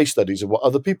case studies of what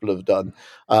other people have done,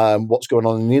 what's going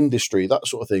on in the industry, that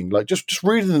sort of thing. Like just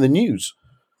reading the news.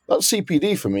 That's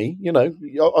CPD for me.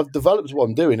 I've developed what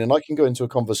I'm doing, and I can go into a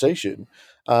conversation.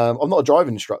 I'm not a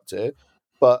driving instructor,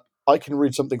 but I can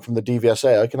read something from the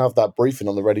DVSA. I can have that briefing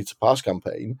on the Ready to Pass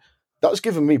campaign. That's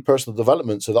given me personal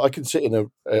development so that I can sit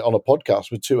on a podcast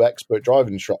with 2 expert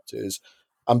driving instructors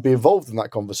and be involved in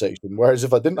that conversation. Whereas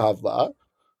if I didn't have that,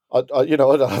 I'd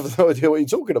have no idea what you're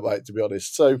talking about, to be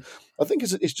honest. So I think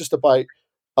it's just about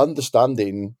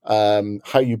understanding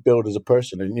how you build as a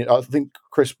person. And I think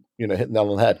Chris, hit the nail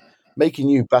on the head, making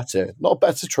you better, not a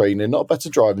better trainer, not a better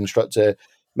driving instructor,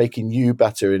 making you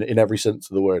better in every sense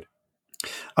of the word.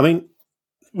 I mean,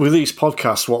 with these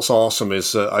podcasts, what's awesome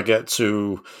is that I get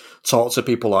to talk to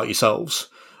people like yourselves.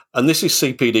 And this is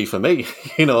CPD for me.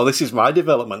 This is my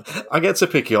development. I get to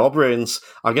pick your brains.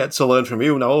 I get to learn from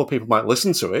you. Now, other people might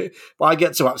listen to it, but I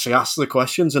get to actually ask the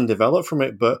questions and develop from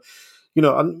it. But,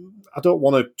 I don't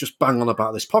want to just bang on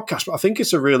about this podcast, but I think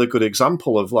it's a really good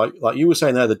example of, like you were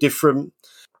saying there, the different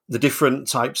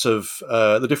types of,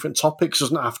 the different topics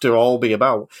doesn't have to all be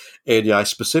about ADI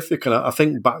specific. And I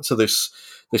think back to this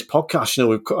podcast,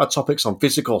 we've got topics on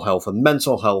physical health and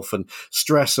mental health and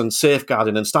stress and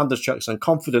safeguarding and standards checks and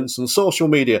confidence and social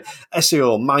media,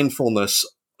 SEO, mindfulness.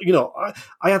 I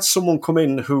had someone come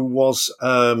in who was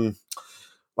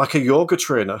like a yoga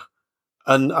trainer.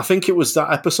 And I think it was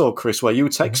that episode, Chris, where you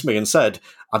text me and said,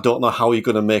 I don't know how you're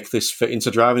going to make this fit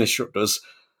into driving instructors.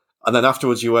 And then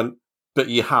afterwards you went, but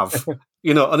you have. And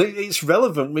it's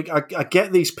relevant. I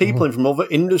get these people in from other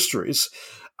industries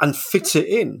and fit it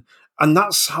in. And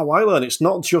that's how I learn. It's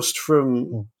not just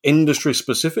from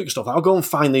industry-specific stuff. I'll go and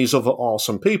find these other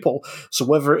awesome people. So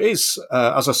whether it is,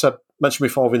 as I mentioned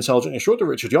before, with Intelligent Instructor,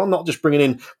 Richard, you're not just bringing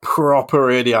in proper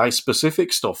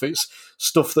ADI-specific stuff. It's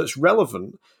stuff that's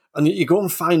relevant. And you go and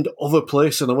find other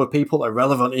places and other people that are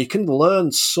relevant. And you can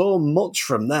learn so much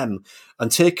from them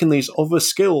and taking these other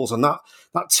skills. And that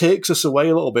takes us away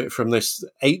a little bit from this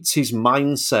 80s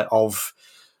mindset of,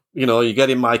 you get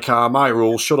in my car, my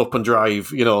rules, shut up and drive,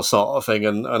 sort of thing.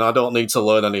 And I don't need to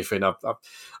learn anything.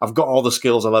 I've got all the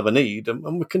skills I'll ever need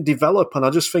and we can develop. And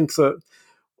I just think that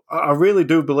I really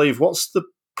do believe, what's the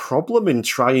problem in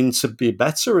trying to be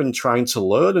better and trying to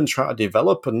learn and try to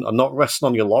develop and not resting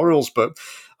on your laurels? But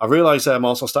I realise I'm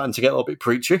also starting to get a little bit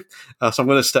preachy. So I'm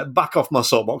going to step back off my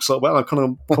soapbox a little bit and I'm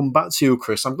going to come back to you,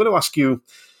 Chris. I'm going to ask you,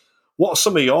 what are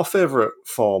some of your favourite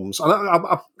forms? And I'm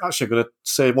actually going to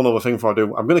say one other thing before I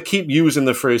do. I'm going to keep using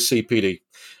the phrase CPD,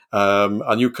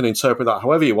 and you can interpret that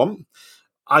however you want.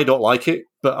 I don't like it,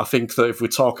 but I think that if we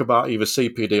talk about either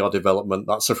CPD or development,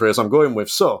 that's the phrase I'm going with.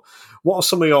 So what are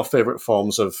some of your favourite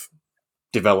forms of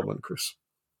development, Chris?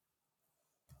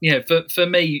 Yeah, for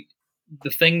me, the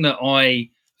thing that I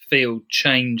feel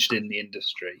changed in the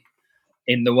industry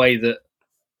in the way that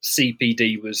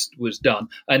CPD was done,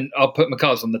 and I'll put my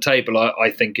cards on the table. I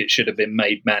think it should have been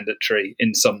made mandatory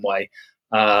in some way.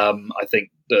 I think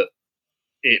that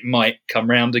it might come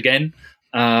round again,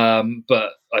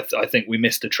 but I think we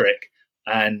missed a trick.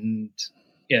 And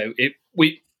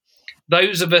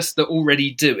those of us that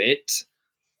already do it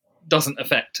doesn't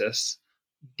affect us.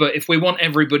 But if we want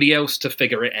everybody else to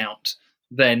figure it out,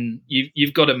 then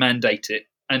you've got to mandate it.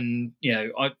 And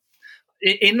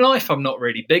in life, I'm not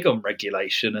really big on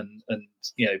regulation and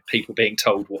people being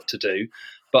told what to do.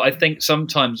 But I think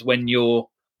sometimes when you're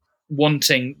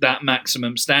wanting that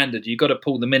maximum standard, you've got to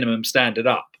pull the minimum standard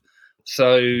up.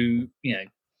 So,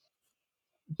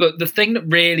 but the thing that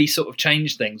really sort of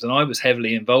changed things, and I was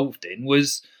heavily involved in,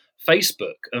 was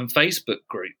Facebook and Facebook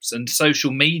groups and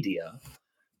social media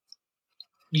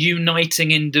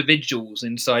uniting individuals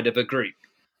inside of a group.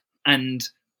 And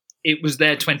it was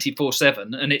there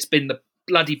 24/7, and it's been the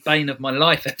bloody bane of my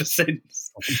life ever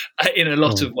since, in a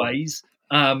lot of ways.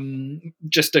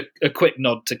 Just a quick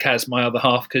nod to Kaz, my other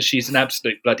half, because she's an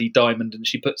absolute bloody diamond and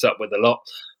she puts up with a lot.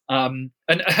 And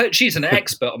she's an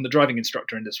expert on the driving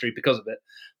instructor industry because of it.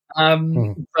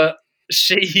 But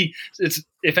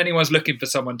if anyone's looking for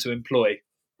someone to employ,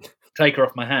 take her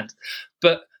off my hands.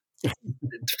 But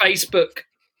Facebook,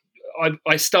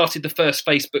 I started the first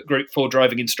Facebook group for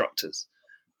driving instructors,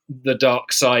 the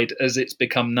dark side as it's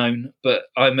become known, but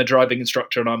I'm a driving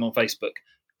instructor and I'm on Facebook.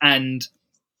 And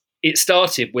it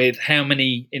started with how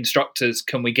many instructors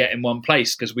can we get in one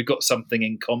place, because we've got something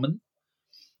in common.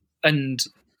 And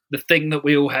the thing that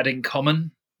we all had in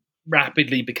common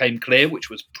rapidly became clear, which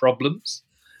was problems,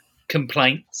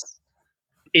 complaints,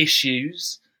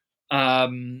 issues,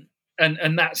 and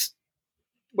that's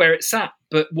where it sat.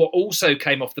 But what also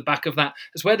came off the back of that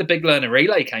is where the Big Learner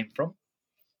Relay came from.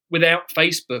 Without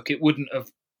Facebook, it wouldn't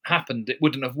have happened. It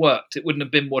wouldn't have worked. It wouldn't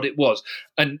have been what it was.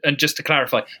 And just to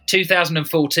clarify,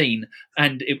 2014,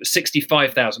 and it was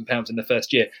 £65,000 in the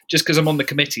first year, just because I'm on the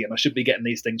committee and I should be getting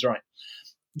these things right.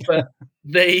 But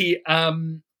the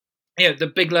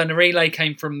Big Learner Relay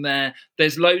came from there.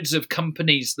 There's loads of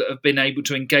companies that have been able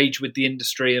to engage with the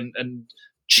industry and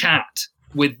chat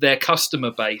with their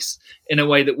customer base in a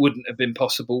way that wouldn't have been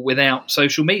possible without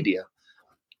social media.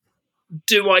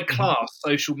 Do I class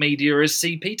social media as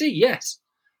CPD? Yes,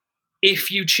 if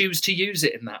you choose to use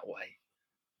it in that way.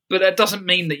 But that doesn't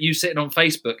mean that you sitting on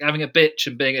Facebook having a bitch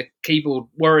and being a keyboard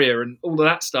warrior and all of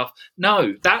that stuff.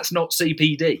 No, that's not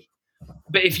CPD.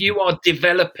 But if you are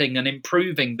developing and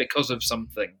improving because of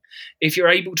something, if you're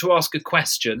able to ask a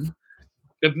question,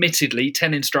 admittedly,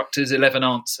 10 instructors, 11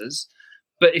 answers,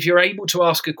 but if you're able to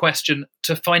ask a question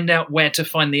to find out where to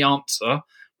find the answer,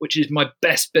 which is my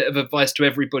best bit of advice to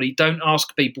everybody, don't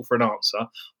ask people for an answer.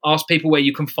 Ask people where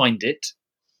you can find it.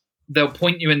 They'll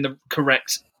point you in the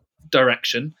correct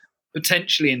direction,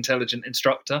 potentially intelligent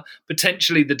instructor,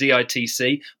 potentially the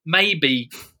DITC, maybe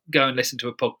go and listen to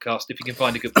a podcast if you can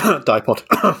find a good one.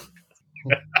 Dipod.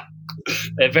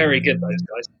 They're very good, those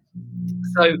guys.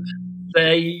 So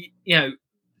they,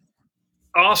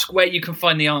 ask where you can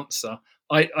find the answer.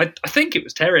 I think it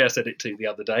was Terry I said it to the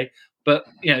other day, but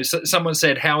someone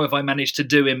said, how have I managed to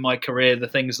do in my career the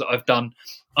things that I've done?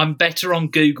 I'm better on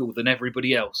Google than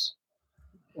everybody else.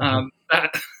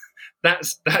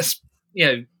 That's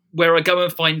where I go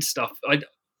and find stuff.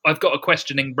 I've got a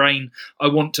questioning brain. I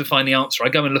want to find the answer. I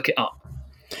go and look it up.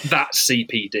 That's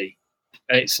CPD.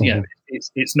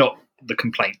 It's not the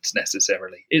complaints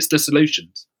necessarily. It's the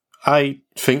solutions. I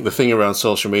think the thing around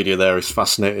social media there is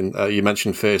fascinating. You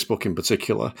mentioned Facebook in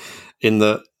particular, in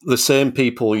that the same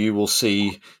people you will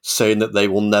see saying that they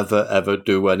will never, ever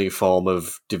do any form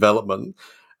of development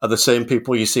are the same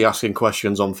people you see asking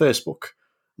questions on Facebook.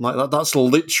 Like that's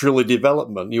literally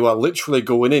development. You are literally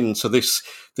going into this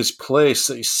place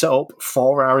that is set up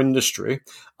for our industry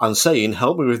and saying,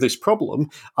 help me with this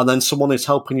problem, and then someone is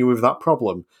helping you with that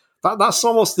problem. That's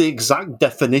almost the exact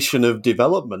definition of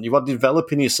development. You are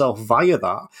developing yourself via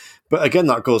that. But again,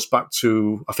 that goes back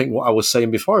to, I think, what I was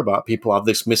saying before about people have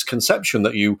this misconception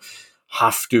that you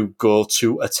have to go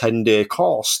to a 10-day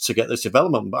course to get this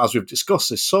development. But as we've discussed,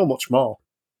 there's so much more.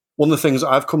 One of the things that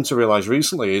I've come to realize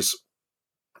recently is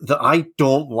that I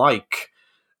don't like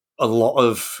a lot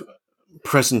of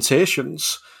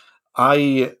presentations.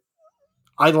 I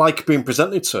like being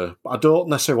presented to, but I don't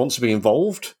necessarily want to be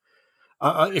involved.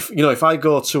 If I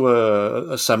go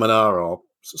to a seminar or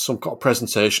some kind of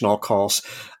presentation or course,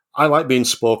 I like being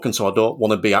spoken to. I don't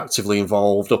want to be actively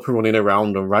involved, up and running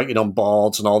around and writing on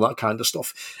boards and all that kind of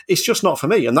stuff. It's just not for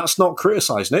me, and that's not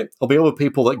criticising it. There'll be other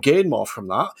people that gain more from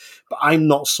that, but I'm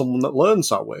not someone that learns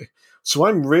that way. So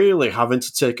I'm really having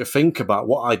to take a think about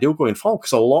what I do going forward,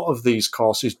 because a lot of these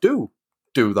courses do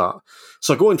that.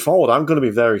 So going forward, I'm going to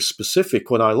be very specific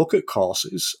when I look at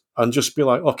courses and just be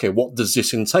like, okay, what does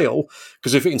this entail?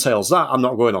 Because if it entails that, I'm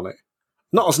not going on it.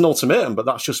 Not as an ultimatum, but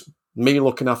that's just me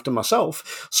looking after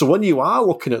myself. So when you are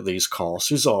looking at these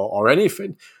courses or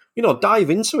anything, dive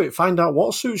into it, find out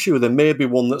what suits you. There may be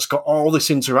one that's got all this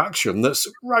interaction that's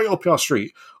right up your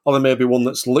street, or there may be one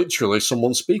that's literally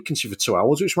someone speaking to you for 2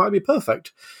 hours, which might be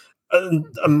perfect. And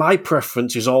my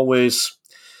preference is always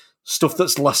stuff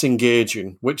that's less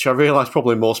engaging, which I realise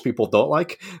probably most people don't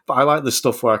like, but I like the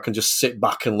stuff where I can just sit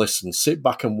back and listen, sit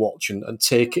back and watch and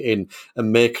take it in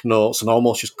and make notes and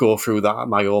almost just go through that at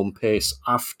my own pace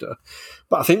after.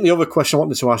 But I think the other question I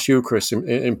wanted to ask you, Chris,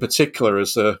 in particular,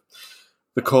 as the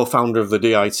co-founder of the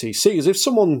DITC, is if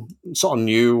someone sort of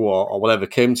new or whatever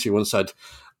came to you and said,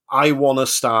 I want to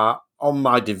start on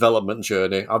my development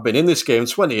journey. I've been in this game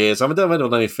 20 years. I've never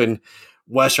done anything.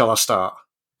 Where shall I start?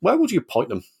 Where would you point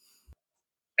them?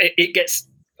 It gets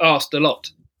asked a lot.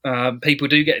 People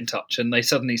do get in touch and they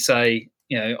suddenly say,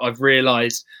 I've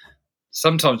realised,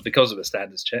 sometimes because of a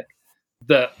standards check,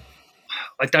 that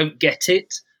I don't get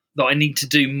it, that I need to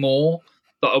do more,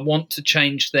 that I want to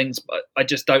change things, but I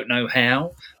just don't know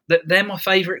how. That they're my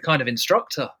favourite kind of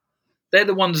instructor. They're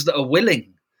the ones that are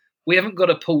willing. We haven't got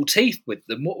to pull teeth with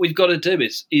them. What we've got to do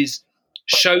is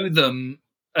show them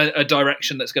a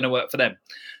direction that's going to work for them.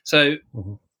 So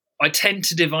I tend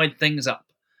to divide things up.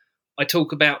 I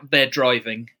talk about their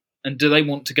driving and do they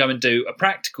want to go and do a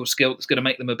practical skill that's going to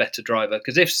make them a better driver?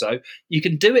 Because if so, you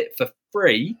can do it for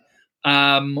free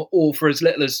or for as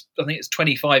little as, I think it's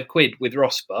 25 quid with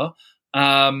ROSPA.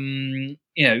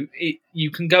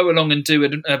 You can go along and do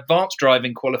an advanced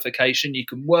driving qualification. You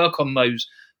can work on those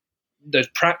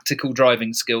practical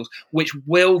driving skills, which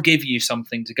will give you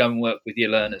something to go and work with your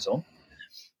learners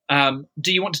on.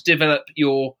 Do you want to develop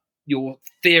your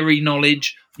theory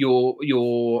knowledge,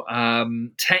 your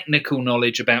technical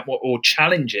knowledge about what, or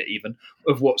challenge it even,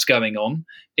 of what's going on?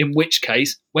 In which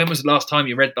case, when was the last time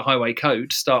you read the highway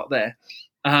code? Start there,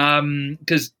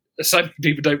 because so many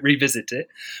people don't revisit it.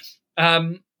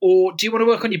 Or do you want to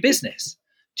work on your business?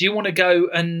 Do you want to go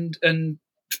and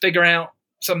figure out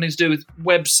something to do with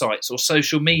websites or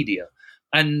social media?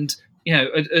 And,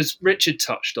 as Richard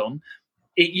touched on,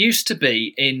 it used to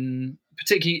be in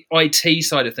particularly IT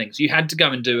side of things, you had to go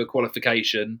and do a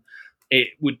qualification. It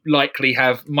would likely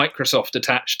have Microsoft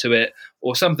attached to it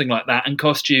or something like that and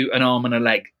cost you an arm and a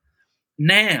leg.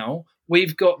 Now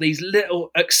we've got these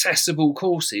little accessible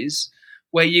courses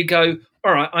where you go,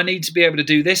 all right, I need to be able to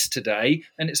do this today.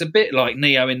 And it's a bit like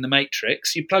Neo in the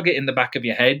Matrix. You plug it in the back of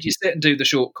your head, you sit and do the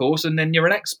short course, and then you're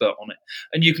an expert on it.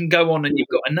 And you can go on and you've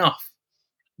got enough.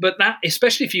 But that,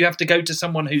 especially if you have to go to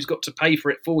someone who's got to pay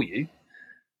for it for you,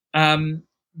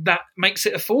 that makes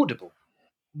it affordable.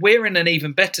 We're in an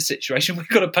even better situation. We've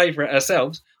got to pay for it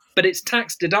ourselves, but it's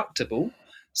tax deductible.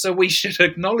 So we should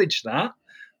acknowledge that.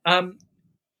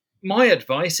 My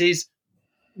advice is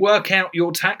work out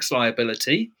your tax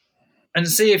liability and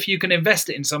see if you can invest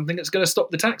it in something that's going to stop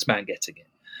the tax man getting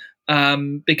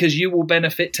it, because you will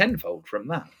benefit tenfold from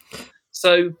that.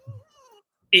 So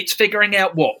it's figuring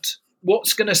out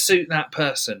what's going to suit that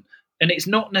person. And it's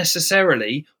not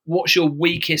necessarily what's your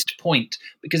weakest point,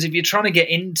 because if you're trying to get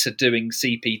into doing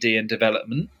CPD and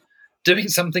development, doing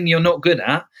something you're not good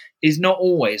at is not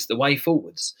always the way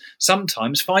forwards.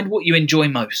 Sometimes find what you enjoy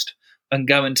most and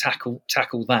go and tackle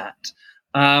that.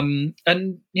 And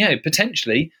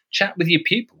potentially chat with your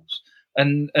pupils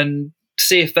and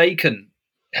see if they can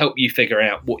help you figure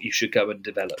out what you should go and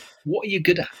develop. What are you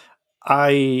good at?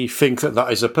 I think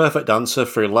that is a perfect answer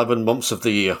for 11 months of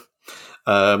the year.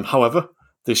 However,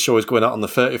 this show is going out on the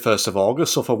 31st of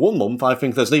August, so for 1 month, I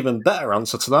think there's an even better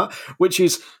answer to that, which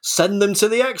is send them to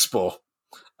the expo.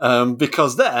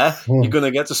 Because there, you're going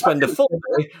to get to spend a full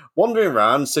day wandering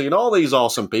around, seeing all these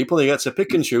awesome people. You get to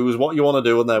pick and choose what you want to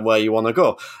do and then where you want to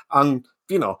go. And,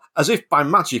 as if by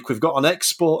magic, we've got an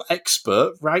expo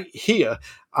expert right here.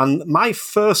 And my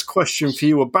first question for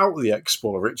you about the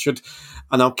expo, Richard,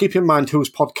 and I'll keep in mind whose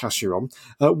podcast you're on.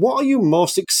 What are you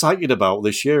most excited about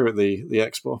this year at the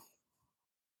expo?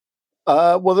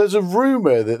 Well, there's a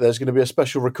rumor that there's going to be a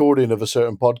special recording of a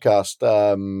certain podcast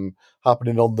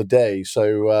happening on the day.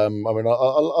 So,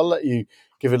 I'll let you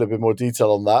give a little bit more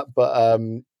detail on that. But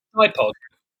iPod.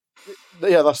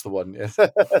 Yeah, that's the one. Yeah.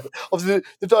 Obviously,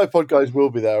 the Diapod guys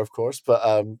will be there, of course.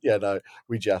 But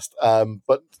we jest.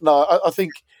 But no, I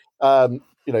think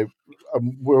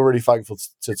we're really thankful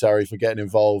to Terry for getting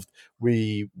involved.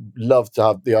 We love to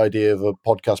have the idea of a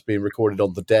podcast being recorded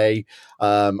on the day,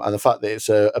 and the fact that it's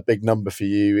a big number for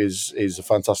you is a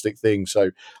fantastic thing. So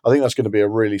I think that's going to be a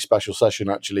really special session.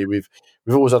 Actually, we've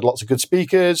always had lots of good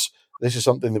speakers. This is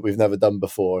something that we've never done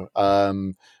before.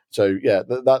 So yeah,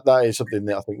 that is something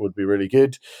that I think would be really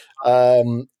good.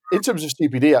 In terms of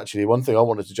CPD, actually, one thing I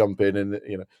wanted to jump in, and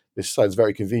this sounds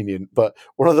very convenient, but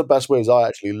one of the best ways I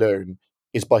actually learn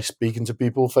is by speaking to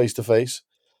people face to face.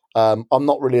 I'm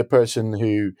not really a person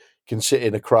who can sit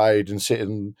in a crowd and sit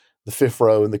in the fifth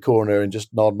row in the corner and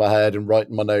just nod my head and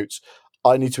write my notes.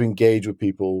 I need to engage with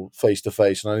people face to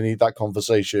face, and I need that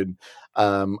conversation.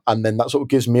 And then that sort of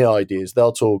gives me ideas.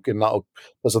 They'll talk, and that'll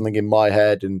put something in my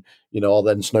head, and I'll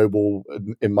then snowball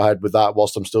in my head with that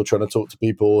whilst I'm still trying to talk to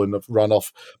people, and I've run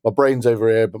off. My brain's over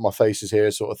here, but my face is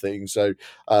here, sort of thing. So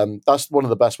that's one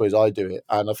of the best ways I do it.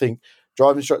 And I think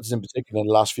driving instructors in particular in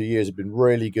the last few years have been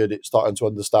really good at starting to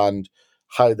understand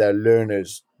how their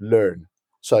learners learn.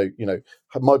 So,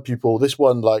 my pupil, this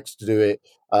one likes to do it,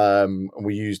 and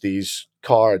we use these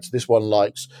cards. This one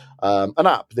likes an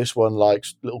app. This one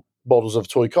likes little models of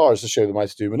toy cars to show them how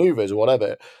to do maneuvers or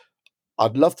whatever.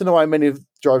 I'd love to know how many of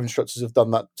driving instructors have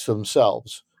done that to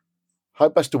themselves. How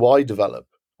best do I develop?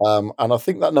 And I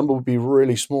think that number would be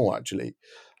really small, actually.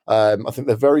 I think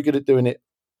they're very good at doing it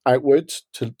outwards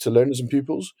to learners and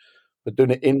pupils, but doing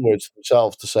it inwards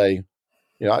themselves to say,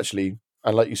 actually,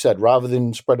 and like you said, rather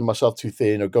than spreading myself too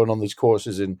thin or going on these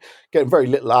courses and getting very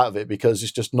little out of it because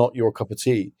it's just not your cup of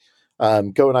tea,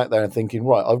 going out there and thinking,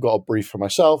 right, I've got a brief for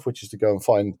myself, which is to go and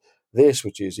find this,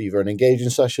 which is either an engaging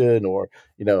session or,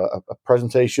 a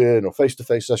presentation or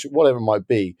face-to-face session, whatever it might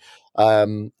be.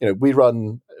 We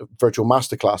run virtual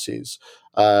masterclasses.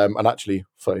 And actually,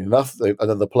 funny enough,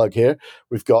 another plug here,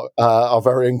 we've got our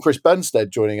very own Chris Benstead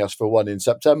joining us for one in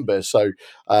September. So,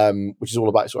 which is all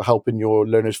about sort of helping your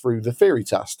learners through the theory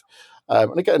test.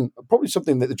 And again, probably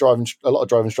something that a lot of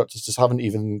driving instructors just haven't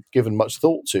even given much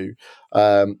thought to.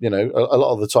 A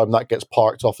lot of the time that gets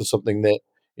parked off as something that,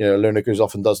 a learner goes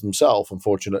off and does themselves,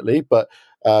 unfortunately. But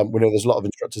we know there's a lot of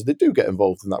instructors that do get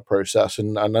involved in that process,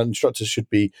 and instructors should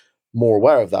be more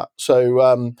aware of that. So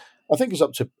I think it's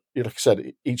up to, like I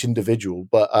said, each individual.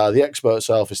 But the expo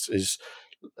itself is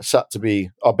set to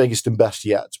be our biggest and best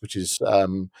yet, which is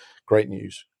great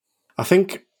news. I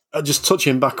think just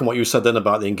touching back on what you said then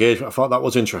about the engagement, I thought that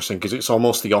was interesting because it's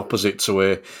almost the opposite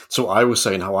to what I was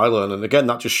saying, how I learn. And again,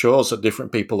 that just shows that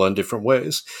different people learn different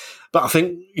ways. But I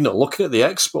think, looking at the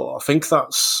expo, I think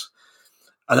that's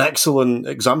an excellent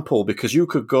example because you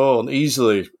could go and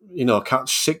easily,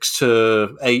 catch 6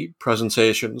 to 8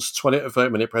 presentations, 20 to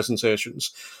 30 minute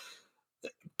presentations,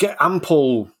 get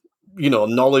ample,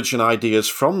 knowledge and ideas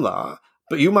from that.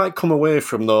 But you might come away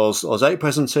from those 8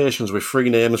 presentations with 3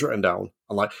 names written down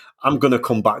and like, I'm going to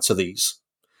come back to these.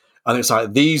 And it's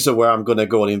like, these are where I'm going to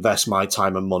go and invest my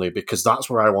time and money because that's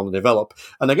where I want to develop.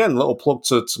 And again, little plug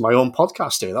to my own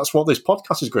podcast here. That's what this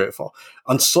podcast is great for.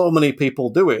 And so many people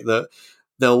do it that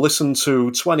they'll listen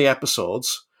to 20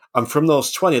 episodes, and from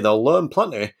those 20, they'll learn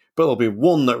plenty, but there'll be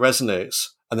one that resonates.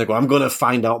 And they go, I'm going to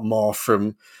find out more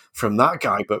from that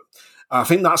guy. But I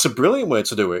think that's a brilliant way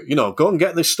to do it. Go and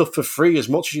get this stuff for free as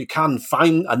much as you can,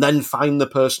 find the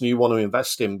person you want to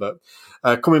invest in. But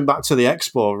coming back to the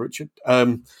expo, Richard,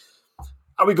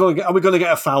 are we going to get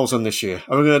 1,000 this year?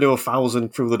 Are we going to do 1,000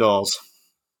 through the doors?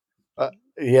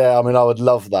 Yeah, I mean, I would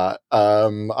love that. I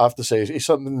have to say, it's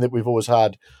something that we've always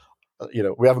had.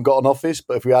 We haven't got an office,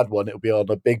 but if we had one, it would be on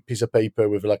a big piece of paper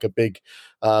with like a big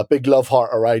love heart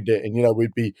around it, and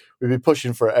we'd be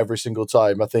pushing for it every single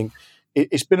time. I think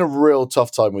it's been a real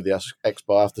tough time with the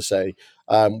Expo. I have to say,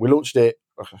 we launched it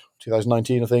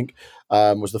 2019, I think,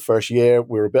 was the first year.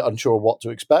 We were a bit unsure what to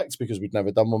expect because we'd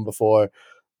never done one before.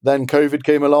 Then COVID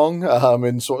came along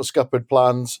and sort of scuppered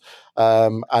plans.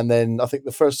 And then I think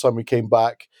the first time we came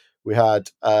back, we had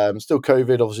still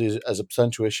COVID, obviously, as a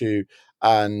potential issue.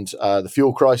 And the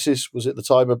fuel crisis was at the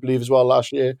time, I believe, as well,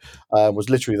 last year. Was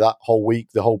literally that whole week.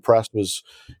 The whole press was,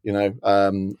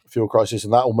 fuel crisis.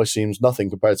 And that almost seems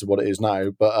nothing compared to what it is now.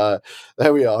 But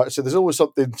there we are. So there's always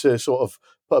something to sort of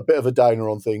put a bit of a downer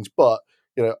on things. But,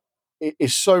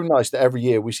 it's so nice that every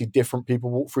year we see different people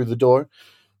walk through the door.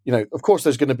 Of course,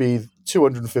 there's going to be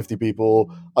 250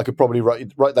 people. I could probably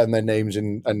write down their names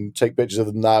and take pictures of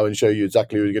them now and show you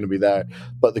exactly who's going to be there.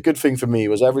 But the good thing for me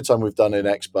was every time we've done an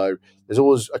expo, there's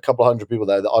always a couple of hundred people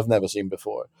there that I've never seen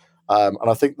before. And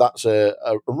I think that's a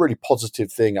really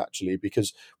positive thing, actually,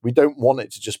 because we don't want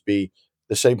it to just be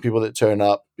the same people that turn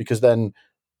up, because then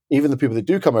even the people that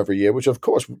do come every year, which of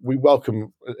course we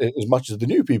welcome as much as the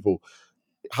new people,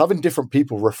 having different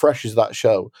people refreshes that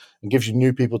show and gives you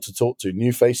new people to talk to,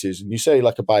 new faces. And you say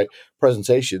like about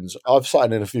presentations, I've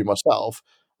sat in a few myself,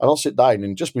 and I'll sit down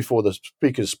and just before the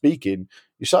speaker's speaking,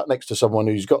 you sat next to someone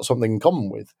who's got something in common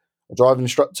with a driving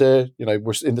instructor.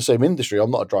 We're in the same industry.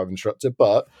 I'm not a driving instructor,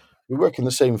 but we work in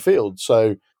the same field.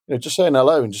 So, just saying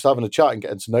hello and just having a chat and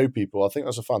getting to know people, I think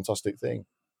that's a fantastic thing.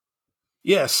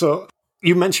 Yeah, so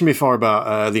you mentioned before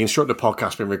about the Instructor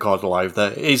podcast being recorded live.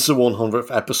 There is the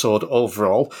 100th episode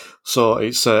overall, so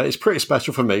it's pretty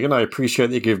special for me, and I appreciate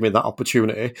that you give me that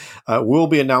opportunity. We'll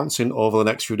be announcing over the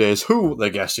next few days who the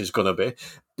guest is going to be,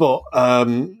 but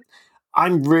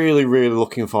I'm really, really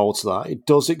looking forward to that. It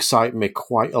does excite me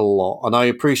quite a lot, and I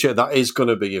appreciate that is going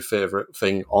to be your favourite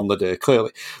thing on the day, clearly.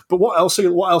 But what else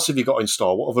have you got in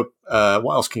store?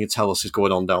 What else can you tell us is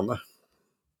going on down there?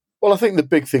 Well, I think the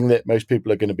big thing that most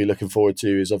people are going to be looking forward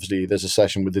to is obviously there's a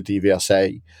session with the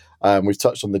DVSA. We've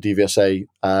touched on the DVSA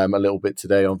a little bit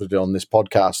today on this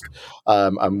podcast,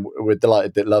 and we're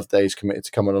delighted that Loveday is committed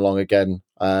to coming along again,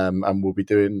 and we'll be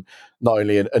doing not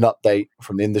only an update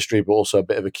from the industry but also a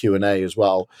bit of a Q&A as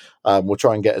well. We'll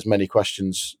try and get as many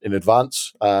questions in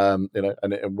advance, and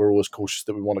we're always cautious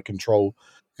that we want to control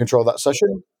that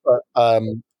session.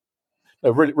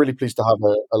 But really, really pleased to have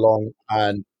her along,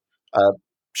 and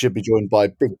should be joined by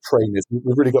big trainers.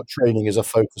 We've really got training as a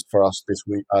focus for us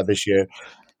this year,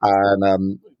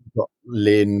 and we've got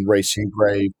Lynn, Ray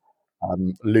Seagrave,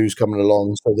 Lou's coming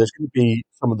along. So there's going to be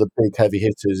some of the big heavy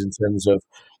hitters in terms of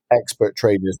expert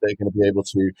trainers that are going to be able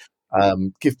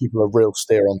to give people a real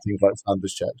steer on things like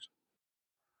standards checks.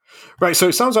 Right, so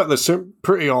it sounds like there's some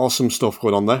pretty awesome stuff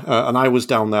going on there, and I was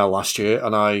down there last year,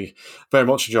 and I very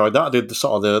much enjoyed that. I did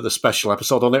the special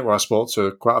episode on it where I spoke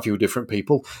to quite a few different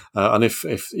people, and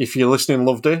if you're listening,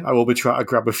 Loveday, I will be trying to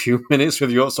grab a few minutes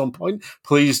with you at some point.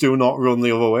 Please do not run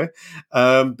the other way.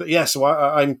 But yeah, so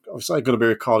I'm obviously going to be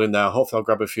recording there. Hopefully I'll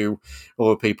grab a few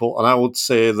other people, and I would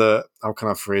say that, how can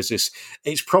I phrase this?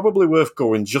 It's probably worth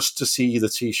going just to see the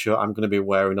T-shirt I'm going to be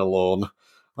wearing alone,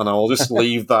 and I'll just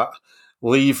leave that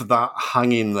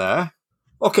hanging there.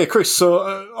 Okay, Chris,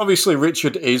 so obviously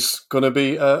Richard is going to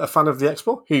be a fan of the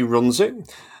Expo. He runs it.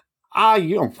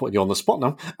 I'm putting you on the spot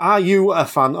now. Are you a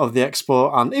fan of the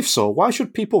Expo? And if so, why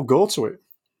should people go to it?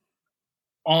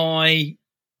 I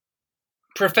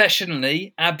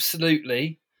professionally,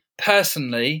 absolutely.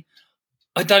 Personally,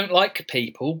 I don't like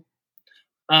people.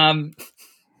 And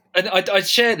I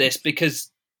share this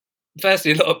because,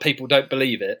 firstly, a lot of people don't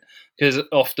believe it. Because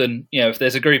often, if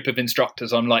there's a group of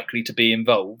instructors, I'm likely to be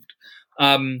involved.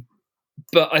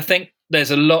 But I think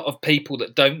there's a lot of people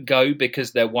that don't go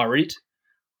because they're worried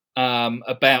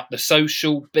about the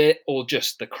social bit or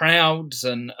just the crowds.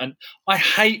 And I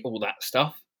hate all that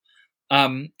stuff.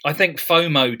 I think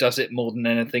FOMO does it more than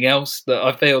anything else. That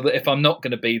I feel that if I'm not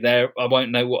going to be there, I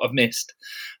won't know what I've missed.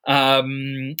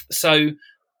 So,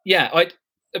 yeah,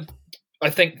 I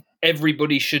think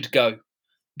everybody should go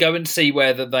and see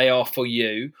whether they are for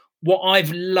you. What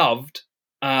I've loved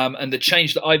and the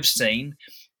change that I've seen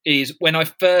is when I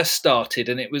first started,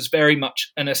 and it was very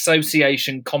much an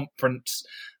association conference.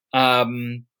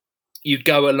 You'd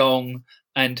go along,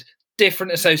 and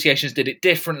different associations did it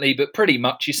differently, but pretty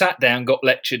much you sat down, got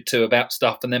lectured to about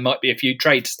stuff, and there might be a few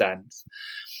trade stands.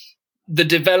 The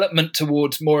development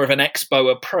towards more of an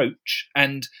expo approach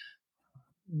and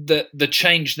the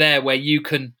change there where you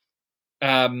can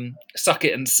suck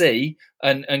it and see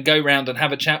and go around and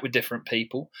have a chat with different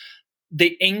people.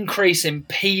 The increase in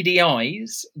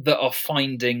PDIs that are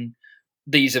finding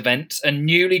these events and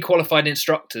newly qualified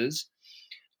instructors,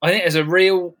 I think there's a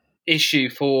real issue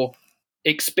for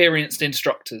experienced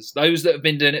instructors, those that have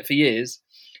been doing it for years.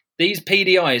 These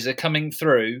PDIs are coming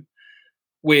through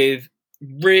with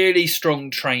really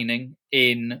strong training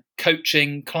in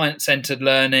coaching, client-centered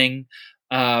learning,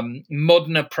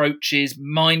 modern approaches,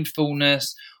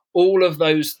 mindfulness, all of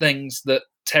those things that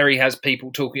Terry has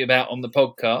people talking about on the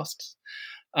podcasts.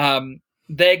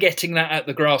 They're getting that at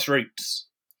the grassroots.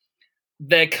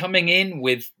 They're coming in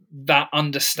with that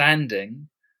understanding.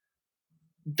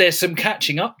 There's some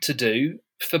catching up to do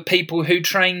for people who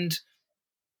trained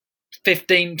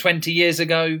 15, 20 years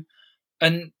ago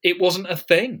and it wasn't a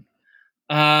thing.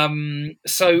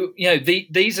 So,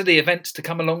 these are the events to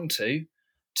come along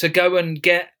to go and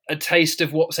get a taste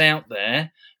of what's out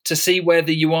there, to see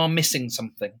whether you are missing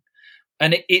something.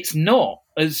 And it's not,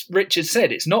 as Richard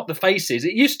said, it's not the faces.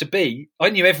 It used to be, I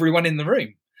knew everyone in the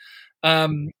room.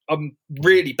 I'm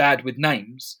really bad with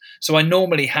names, so I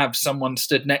normally have someone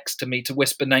stood next to me to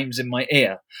whisper names in my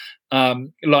ear,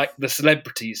 like the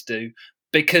celebrities do,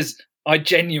 because I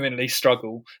genuinely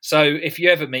struggle. So if you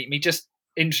ever meet me, just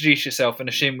introduce yourself and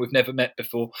assume we've never met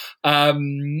before. I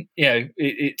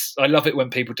love it when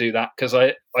people do that, because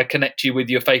I connect you with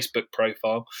your Facebook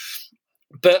profile.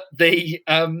 But the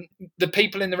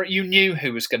people in the room, you knew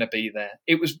who was going to be there.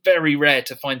 It was very rare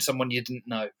to find someone you didn't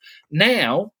know.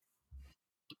 Now,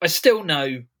 I still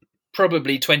know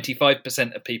probably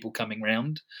 25% of people coming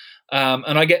round.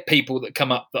 And I get people that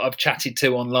come up that I've chatted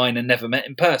to online and never met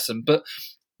in person. But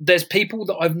there's people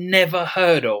that I've never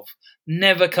heard of,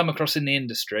 never come across in the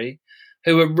industry,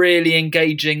 who are really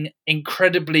engaging,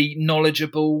 incredibly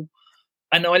knowledgeable.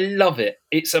 And I love it.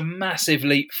 It's a massive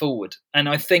leap forward. And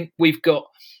I think we've got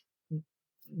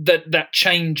that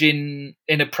change in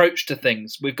approach to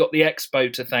things. We've got the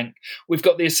expo to thank. We've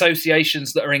got the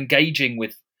associations that are engaging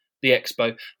with the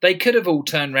expo. They could have all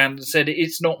turned around and said,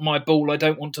 it's not my ball, I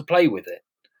don't want to play with it.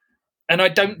 And I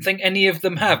don't think any of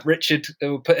them have. Richard,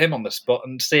 will put him on the spot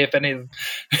and see if any of them...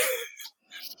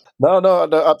 No,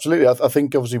 absolutely. I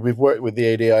think obviously we've worked with the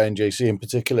ADINJC in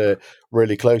particular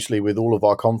really closely with all of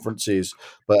our conferences,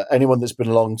 but anyone that's been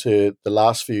along to the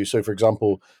last few, so for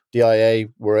example, DIA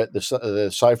were at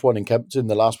the South one in Kempton,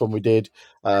 the last one we did,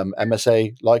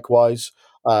 MSA likewise.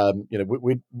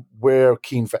 We're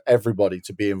keen for everybody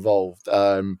to be involved.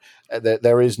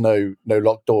 There is no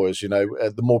locked doors.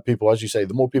 The more people, as you say,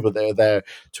 the more people that are there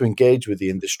to engage with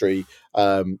the industry,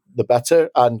 the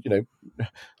better. And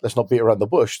let's not beat around the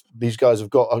bush. These guys have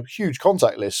got a huge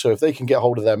contact list, so if they can get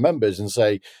hold of their members and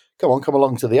say, come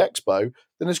along to the expo,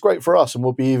 then it's great for us, and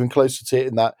we'll be even closer to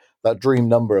hitting that dream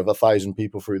number of 1,000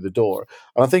 people through the door.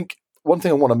 And I think one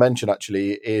thing I want to mention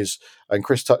actually is, and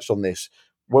Chris touched on this,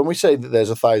 when we say that there's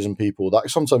 1,000 people, that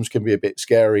sometimes can be a bit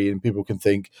scary, and people can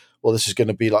think, well, this is going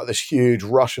to be like this huge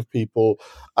rush of people.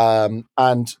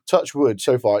 And touch wood,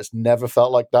 so far, it's never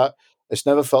felt like that. It's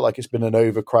never felt like it's been an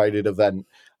overcrowded event.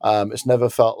 It's never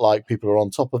felt like people are on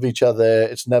top of each other.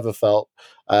 It's never felt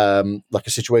like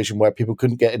a situation where people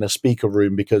couldn't get in a speaker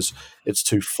room because it's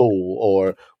too full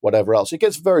or whatever else. It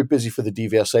gets very busy for the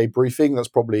DVSA briefing. That's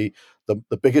probably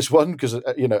the biggest one, because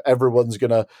everyone's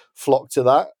going to flock to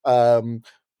that.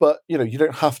 But you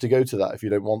don't have to go to that if you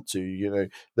don't want to.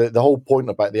 The whole point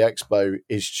about the expo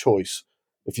is choice.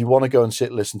 If you want to go and sit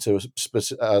and listen to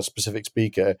a specific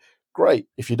speaker, great.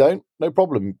 If you don't, no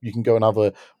problem. You can go and have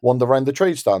a wander around the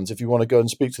trade stands. If you want to go and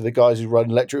speak to the guys who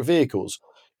run electric vehicles,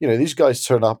 these guys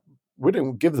turn up. We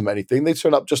don't give them anything. They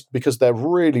turn up just because they're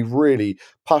really, really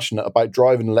passionate about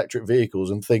driving electric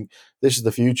vehicles and think this is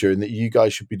the future and that you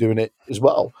guys should be doing it as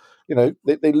well.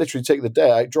 They literally take the day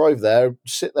out, drive there,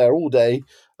 sit there all day,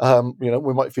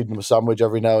 We might feed them a sandwich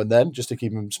every now and then just to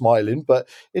keep them smiling. But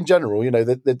in general,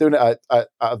 they're doing it out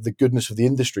of the goodness of the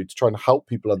industry to try and help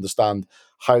people understand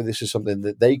how this is something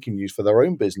that they can use for their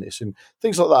own business, and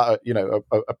things like that.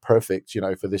 Are perfect.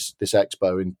 For this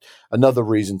expo, and another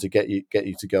reason to get you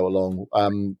to go along.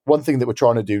 One thing that we're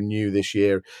trying to do new this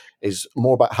year is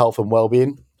more about health and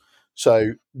well-being.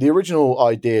 So the original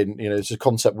idea, it's a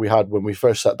concept we had when we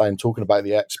first sat down talking about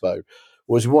the expo,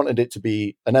 was we wanted it to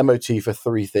be an MOT for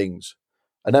three things: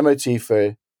 an MOT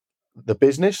for the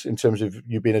business in terms of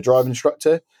you being a driving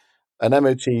instructor, an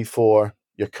MOT for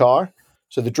your car.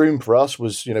 So the dream for us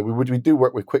was, we do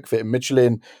work with Quick Fit and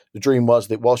Michelin. The dream was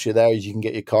that whilst you're there, you can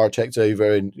get your car checked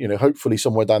over, and hopefully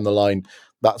somewhere down the line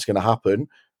that's going to happen.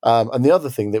 And the other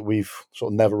thing that we've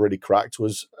sort of never really cracked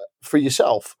was for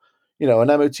yourself, an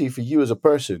MOT for you as a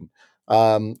person.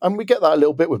 And we get that a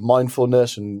little bit with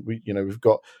mindfulness, and we've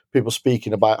got people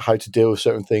speaking about how to deal with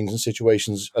certain things and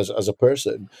situations as a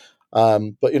person.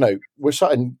 But we're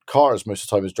sat in cars most of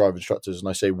the time as driver instructors, and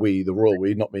I say we, the royal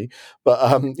we, not me.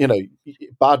 But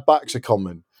bad backs are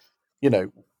common.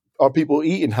 Are people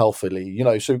eating healthily?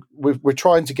 So we're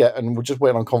trying to get, and we're just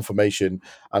waiting on confirmation.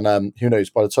 And who knows?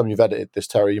 By the time you've edited this,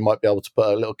 Terry, you might be able to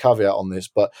put a little caveat on this.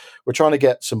 But we're trying to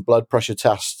get some blood pressure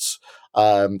tests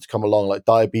to come along, like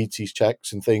diabetes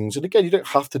checks and things. And again, you don't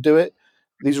have to do it.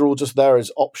 These are all just there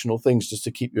as optional things, just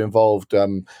to keep you involved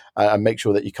and make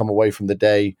sure that you come away from the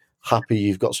day happy.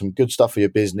 You've got some good stuff for your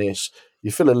business.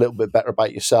 You feel a little bit better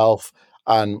about yourself.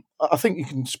 And I think you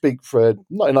can speak for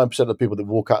 99% of the people that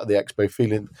walk out of the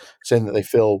expo saying that they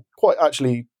feel quite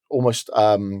actually almost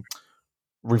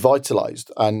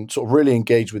revitalized and sort of really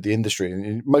engaged with the industry.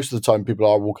 And most of the time people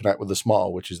are walking out with a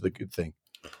smile, which is the good thing.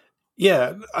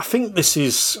 Yeah, I think this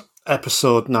is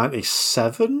episode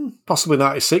 97, possibly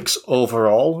 96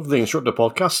 overall of the Instructor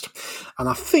Podcast. And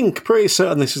I think pretty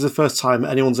certain this is the first time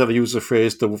anyone's ever used the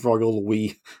phrase the royal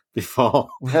we before.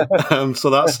 So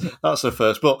that's the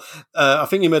first. But I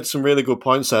think you made some really good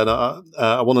points there. And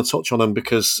I want to touch on them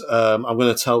because I'm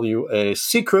going to tell you a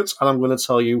secret and I'm going to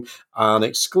tell you an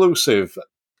exclusive.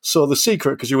 So the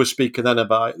secret, because you were speaking then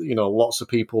about, lots of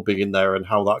people being there and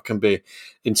how that can be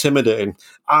intimidating.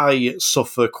 I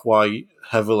suffer quite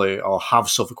heavily, or have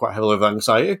suffered quite heavily, with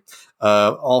anxiety.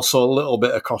 Also a little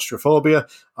bit of claustrophobia.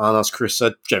 And as Chris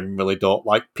said, generally don't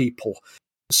like people.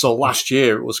 So last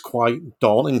year it was quite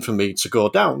daunting for me to go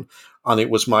down. And it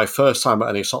was my first time at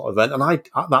any sort of event. And I,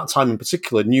 at that time in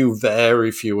particular, knew very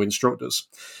few instructors.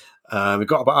 We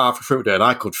got about halfway through there, and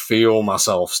I could feel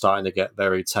myself starting to get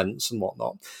very tense and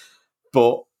whatnot.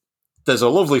 But there's a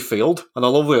lovely field and a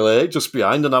lovely lake just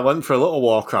behind, and I went for a little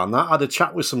walk around that, had a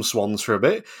chat with some swans for a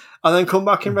bit, and then come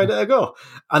back and ready to go.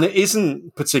 And it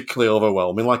isn't particularly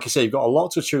overwhelming. Like I say, you've got a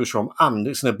lot to choose from, and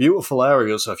it's in a beautiful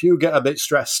area, so if you get a bit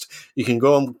stressed, you can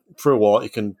go for a walk, you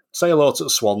can say hello to the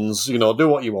swans, do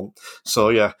what you want. So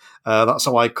yeah, that's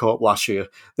how I coped last year.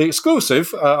 The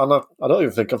exclusive, and I don't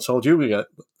even think I've told you yet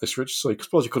this, Rich, so I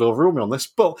suppose you could overrule me on this,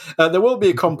 but there will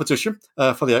be a competition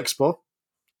for the expo.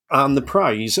 And the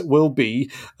prize will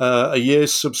be a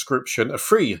year's subscription, a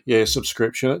free year's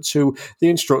subscription to the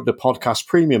Instructor Podcast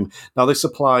Premium. Now, this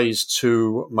applies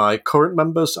to my current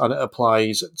members and it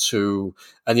applies to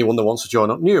anyone that wants to join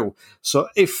up new. So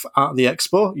if at the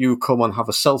expo you come and have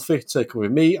a selfie taken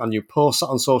with me and you post that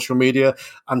on social media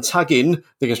and tag in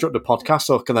the Instructor Podcast,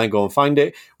 so I can then go and find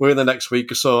it, within the next week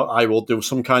or so, I will do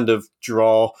some kind of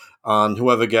draw, and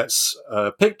whoever gets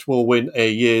picked will win a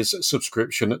year's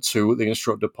subscription to the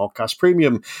Instructor Podcast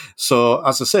Premium. So,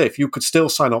 as I say, if you could still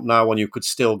sign up now and you could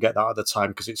still get that at the time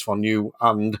because it's for new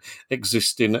and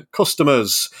existing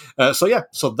customers. So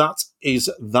that is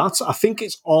that. I think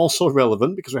it's also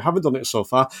relevant, because we haven't done it so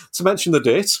far, to mention the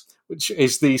date, which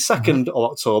is the 2nd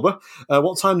of October.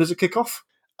 What time does it kick off?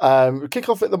 Kick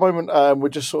off at the moment, we're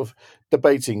just sort of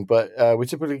debating, but we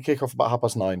typically kick off about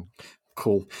 9:30.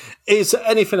 Cool. Is there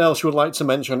anything else you would like to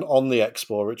mention on the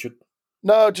expo, Richard?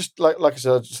 No, just like I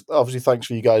said, obviously thanks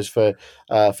for you guys for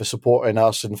supporting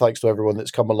us, and thanks to everyone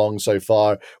that's come along so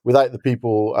far. Without the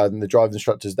people and the driving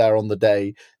instructors there on the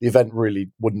day, the event really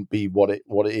wouldn't be what it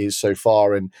is so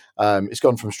far. And it's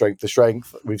gone from strength to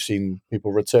strength. We've seen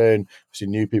people return, we've seen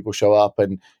new people show up,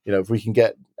 and if we can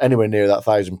get anywhere near that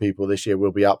 1,000 people this year,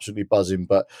 we'll be absolutely buzzing.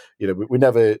 But we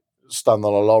never stand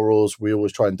on our laurels. We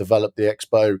always try and develop the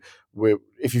expo.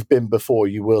 If you've been before,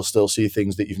 you will still see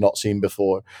things that you've not seen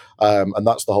before. And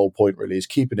that's the whole point, really, is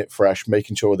keeping it fresh,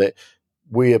 making sure that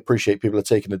we appreciate people are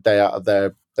taking a day out of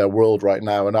their world right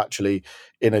now and actually,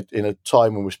 in a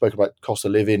time when we've spoken about cost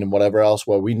of living and whatever else,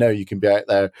 where we know you can be out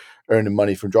there earning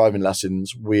money from driving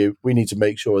lessons, we need to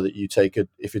make sure that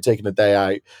if you're taking a day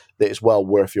out, that it's well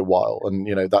worth your while. And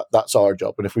that's our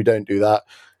job. And if we don't do that,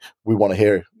 we want to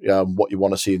hear what you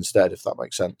want to see instead, if that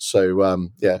makes sense. So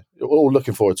all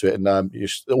looking forward to it, and you're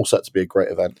all set to be a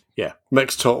great event. Yeah,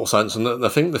 makes total sense. And I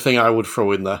think the thing I would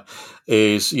throw in there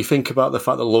is you think about the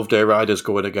fact that Loveday Rider's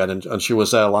going again, and she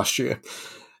was there last year.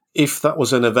 If that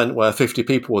was an event where 50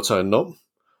 people were turning up,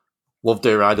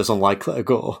 Loveday Rider's unlikely to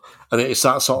go. And it's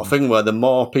that sort of thing where the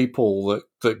more people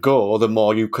that go, the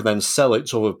more you can then sell it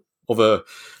to other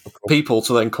people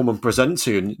to then come and present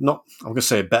to you. Not, I'm going to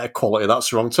say better quality, that's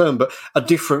the wrong term, but a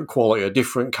different quality, a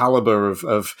different caliber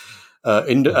of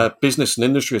business and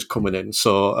industry is coming in.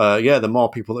 So, the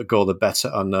more people that go, the better.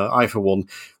 And I, for one,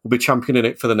 will be championing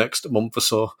it for the next month or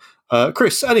so.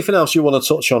 Chris, anything else you want to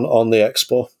touch on the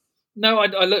expo? No,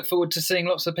 I look forward to seeing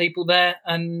lots of people there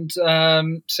and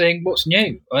seeing what's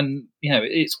new. And,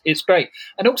 it's great.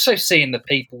 And also seeing the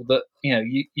people that,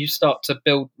 you start to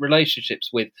build relationships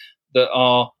with that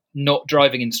are not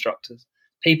driving instructors.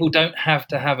 People don't have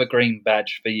to have a green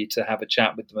badge for you to have a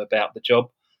chat with them about the job.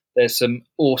 There's some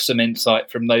awesome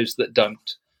insight from those that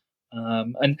don't.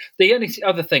 And the only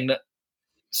other thing that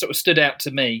sort of stood out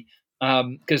to me,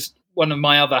 because one of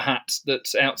my other hats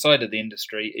that's outside of the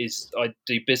industry is I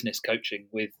do business coaching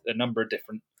with a number of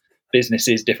different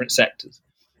businesses, different sectors.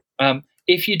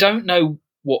 If you don't know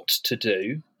what to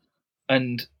do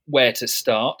and where to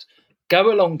start,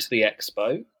 go along to the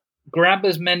expo, grab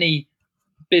as many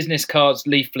business cards,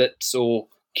 leaflets, or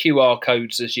QR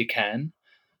codes as you can,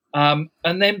 and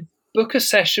then book a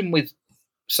session with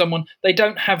someone. They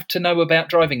don't have to know about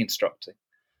driving instructing.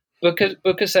 Book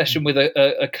a session with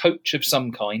a coach of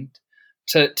some kind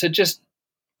to just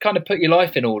kind of put your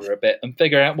life in order a bit and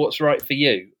figure out what's right for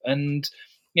you. And,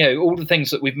 all the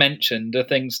things that we've mentioned are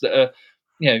things that are,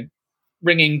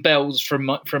 ringing bells from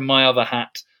my other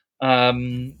hat,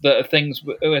 that are things.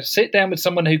 Sit down with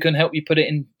someone who can help you put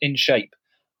it in shape.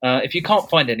 If you can't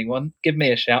find anyone, give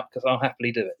me a shout because I'll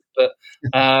happily do it. But,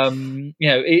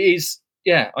 it is,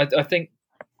 I think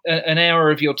an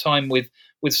hour of your time with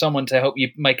someone to help you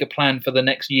make a plan for the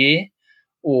next year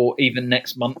or even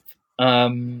next month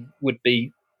would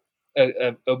be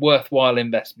a worthwhile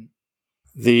investment.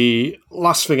 The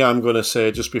last thing I'm going to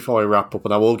say just before I wrap up,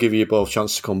 and I will give you both a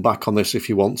chance to come back on this if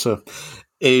you want to,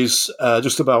 is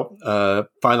just about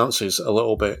finances a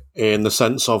little bit, in the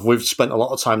sense of we've spent a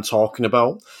lot of time talking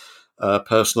about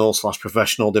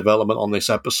personal/professional development on this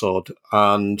episode,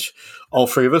 and all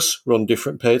three of us run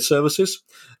different paid services.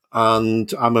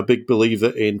 And I'm a big believer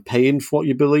in paying for what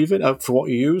you believe in, for what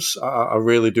you use. I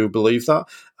really do believe that.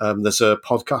 There's a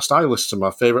podcast I listen to,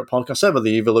 my favourite podcast ever,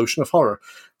 The Evolution of Horror.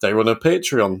 They run a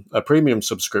Patreon, a premium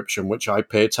subscription, which I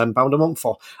pay £10 a month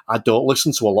for. I don't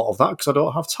listen to a lot of that because I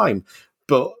don't have time.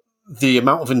 But the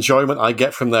amount of enjoyment I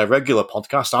get from their regular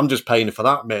podcast, I'm just paying for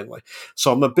that mainly.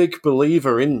 So I'm a big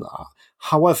believer in that.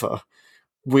 However,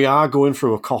 we are going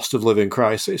through a cost of living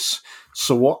crisis.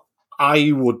 So what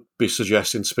I would be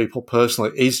suggesting to people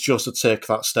personally is just to take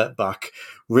that step back,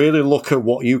 really look at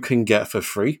what you can get for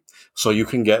free. So you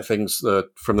can get things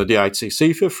from the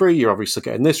DITC for free. You're obviously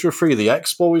getting this for free. The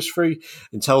Expo is free.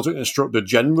 Intelligent Instructor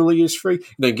generally is free.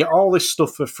 Then get all this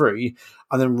stuff for free,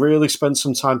 and then really spend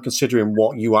some time considering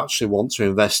what you actually want to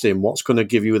invest in, what's going to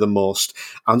give you the most.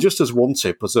 And just as one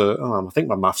tip, I think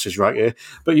my maths is right here,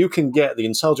 but you can get the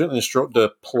Intelligent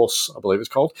Instructor Plus, I believe it's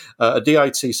called, a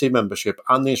DITC membership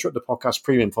and the Instructor Podcast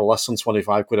Premium for less than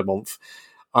 £25 a month.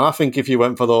 And I think if you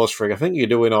went for those three, I think you're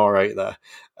doing all right there.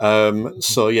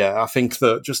 So, I think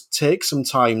that just take some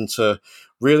time to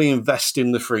really invest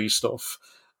in the free stuff.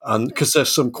 And because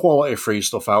there's some quality free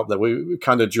stuff out there. We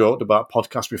kind of joked about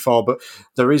podcasts before, but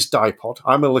there is Dipod.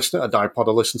 I'm a listener to Dipod.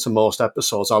 I listen to most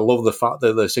episodes. I love the fact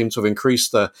that they seem to have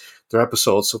increased their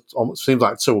episodes. It seems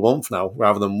like 2 a month now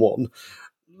rather than 1.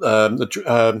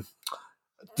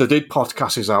 The Did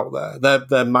podcast is out there.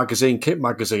 Their magazine, Kit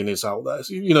Magazine, is out there.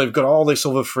 So, you've got all this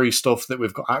other free stuff that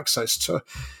we've got access to.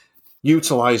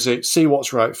 Utilize it, see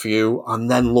what's right for you, and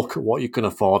then look at what you can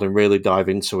afford and really dive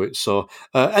into it. So,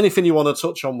 anything you want to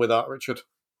touch on with that, Richard?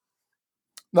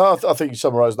 No, I think you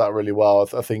summarised that really well.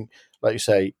 I think, like you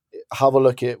say, have a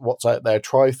look at what's out there.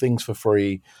 Try things for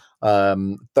free.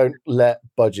 Don't let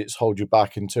budgets hold you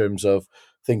back in terms of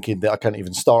thinking that I can't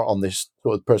even start on this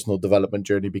sort of personal development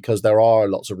journey, because there are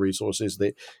lots of resources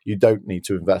that you don't need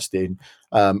to invest in.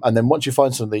 And then once you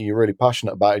find something that you're really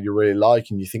passionate about and you really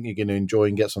like and you think you're going to enjoy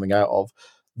and get something out of,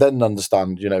 then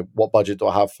understand, what budget do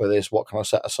I have for this? What can I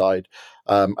set aside?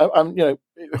 And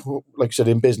like you said,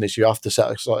 in business, you have to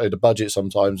set aside a budget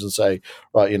sometimes and say,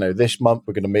 right, this month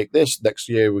we're going to make this, next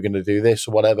year we're going to do this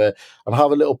or whatever, and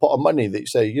have a little pot of money that you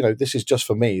say, this is just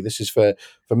for me. This is for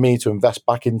me to invest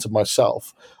back into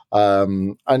myself.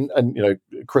 And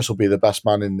Chris will be the best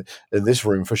man in this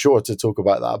room for sure to talk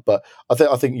about that. But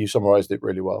I think you summarised it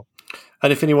really well.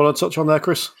 Anything you want to touch on there,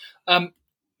 Chris?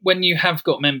 When you have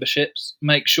got memberships,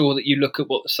 make sure that you look at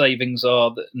what the savings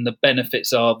are and the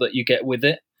benefits are that you get with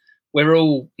it. We've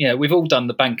all done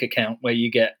the bank account where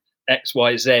you get X,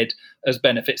 Y, Z as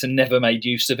benefits and never made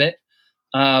use of it.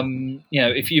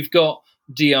 If you've got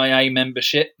DIA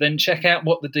membership, then check out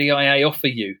what the DIA offer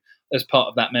you as part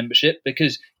of that membership,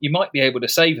 because you might be able to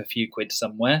save a few quid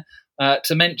somewhere.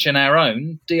 To mention our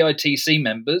own, DITC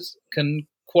members can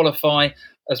qualify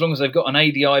as long as they've got an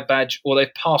ADI badge or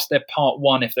they've passed their Part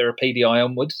 1 if they're a PDI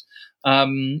onwards.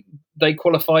 They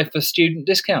qualify for student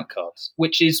discount cards,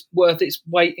 which is worth its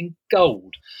weight in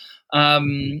gold.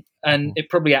 And it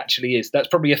probably actually is. That's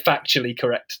probably a factually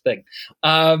correct thing.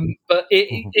 But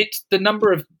it's the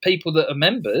number of people that are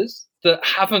members that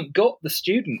haven't got the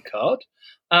student card.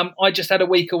 I just had a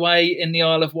week away in the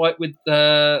Isle of Wight with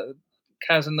Kaz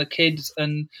and the kids,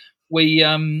 and we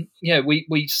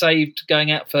saved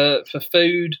going out for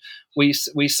food. We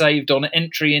saved on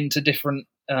entry into different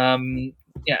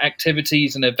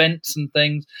activities and events and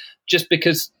things, just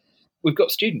because we've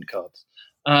got student cards.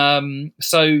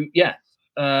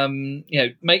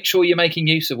 Make sure you're making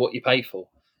use of what you pay for.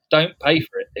 Don't pay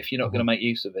for it if you're not going to make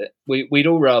use of it. We'd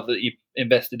all rather that you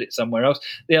invested it somewhere else.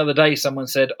 The other day, someone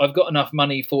said, I've got enough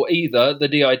money for either the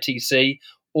DITC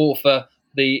or for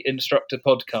the Instructor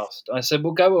podcast. I said,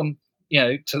 well, go on,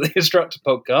 to the Instructor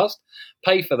podcast,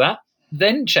 pay for that,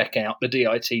 then check out the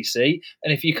DITC.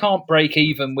 And if you can't break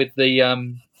even with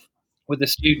the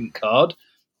student card,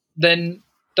 then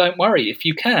don't worry. If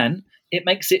you can, it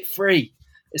makes it free.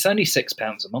 It's only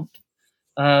 £6 a month.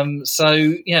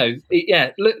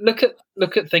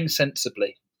 Look at things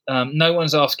sensibly. No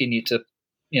one's asking you to,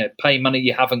 pay money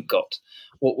you haven't got.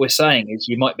 What we're saying is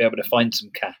you might be able to find some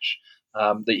cash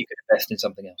that you could invest in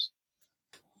something else.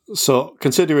 So,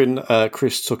 considering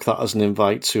Chris took that as an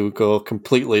invite to go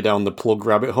completely down the plug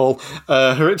rabbit hole,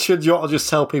 Richard, do you want to just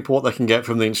tell people what they can get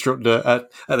from the instructor at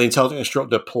the Intelligent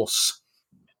Instructor Plus?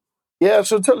 Yeah,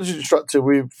 so Intelligent Instructor,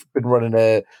 we've been running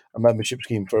a membership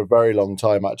scheme for a very long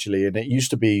time, actually, and it used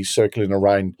to be circling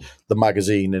around the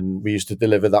magazine, and we used to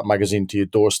deliver that magazine to your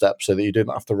doorstep so that you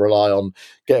didn't have to rely on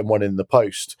getting one in the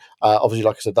post. Obviously,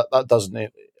 like I said, that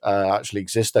doesn't actually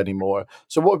exist anymore.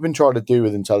 So what we've been trying to do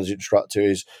with Intelligent Instructor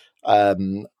is,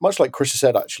 much like Chris has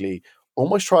said, actually,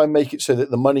 almost try and make it so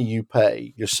that the money you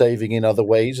pay, you're saving in other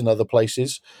ways and other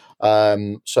places.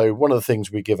 So one of the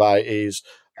things we give out is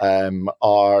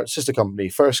our sister company,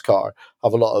 First Car,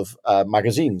 have a lot of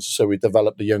magazines. So we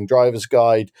developed the Young Driver's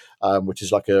Guide, which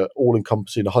is like a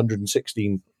all-encompassing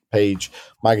 116-page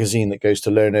magazine that goes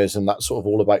to learners, and that's sort of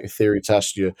all about your theory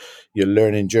test, your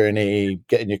learning journey,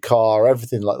 getting your car,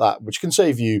 everything like that, which can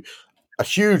save you a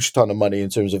huge ton of money in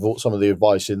terms of some of the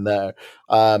advice in there.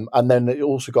 And then it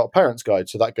also got a parent's guide.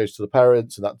 So that goes to the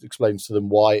parents and that explains to them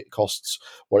why it costs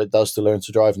what it does to learn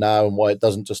to drive now and why it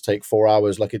doesn't just take 4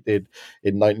 hours like it did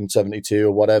in 1972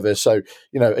 or whatever. So,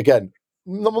 again,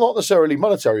 not necessarily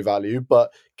monetary value,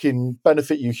 but can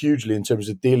benefit you hugely in terms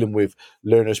of dealing with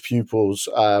learners, pupils,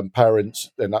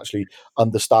 parents, and actually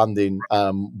understanding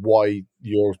why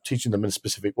you're teaching them in a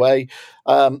specific way.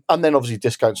 And then obviously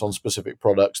discounts on specific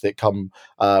products that come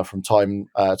from time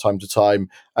to time.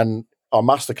 And our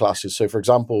masterclasses. So, for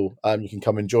example, you can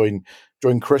come and join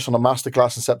Chris on a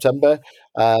masterclass in September.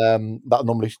 That'll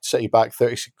normally set you back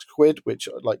 36 quid, which,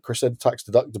 like Chris said, tax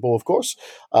deductible, of course.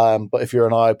 But if you're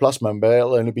an II Plus member,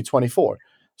 it'll only be 24.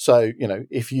 So,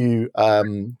 if you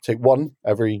take one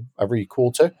every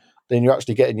quarter, then you're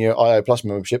actually getting your II Plus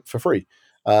membership for free.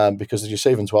 Because you're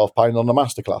saving £12 on the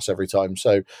masterclass every time.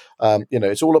 So,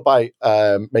 it's all about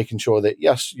making sure that,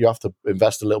 yes, you have to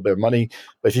invest a little bit of money,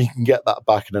 but if you can get that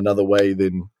back in another way,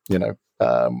 then,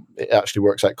 it actually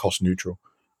works out cost neutral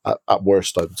at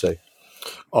worst, I would say.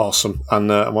 Awesome. And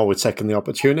while we're taking the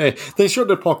opportunity, the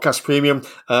Instructor Podcast Premium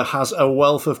has a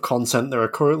wealth of content. There are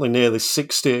currently nearly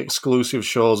 60 exclusive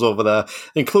shows over there,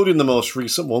 including the most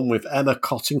recent one with Emma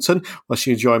Cottington, where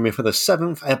she joined me for the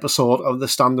 7th episode of the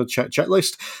Standard Check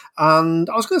Checklist. And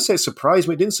I was going to say it surprised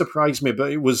me. It didn't surprise me,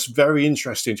 but it was very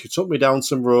interesting. She took me down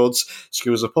some roads,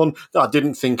 excuse the pun, that I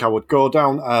didn't think I would go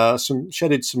down.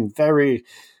 Shedded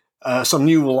some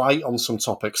new light on some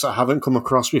topics I haven't come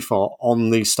across before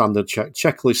on the Standard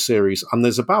Checklist series. And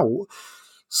there's about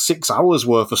 6 hours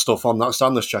worth of stuff on that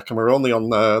standards check, and we're only on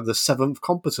the 7th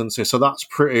competency, so that's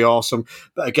pretty awesome.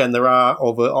 But again, there are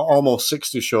over almost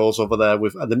 60 shows over there.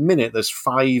 With at the minute, there's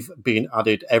 5 being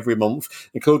added every month,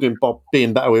 including Bob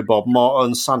Being Better with Bob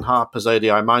Morton, San Harper's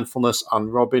ADI Mindfulness,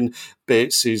 and Robin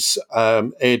Bates's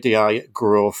ADI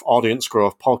Growth, Audience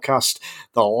Growth podcast.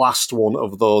 The last one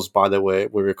of those, by the way,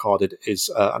 we recorded is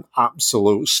an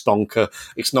absolute stonker.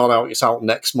 It's not out, it's out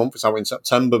next month, it's out in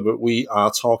September, but we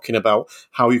are talking about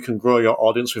how you can grow your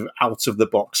audience with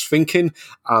out-of-the-box thinking,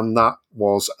 and that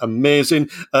was amazing.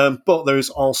 But there is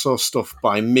also stuff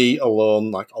by me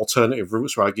alone, like Alternative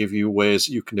Routes, where I give you ways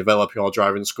you can develop your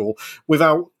driving school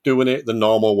without doing it the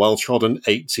normal, well-trodden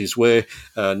 80s way,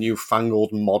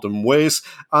 newfangled modern ways.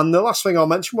 And the last thing I'll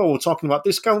mention while we're talking about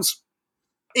discounts,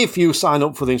 if you sign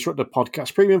up for the Instructor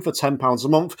Podcast Premium for £10 a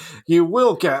month, you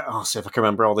will get, I'll see if I can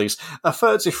remember all these, a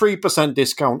 33%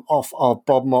 discount off of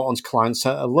Bob Morton's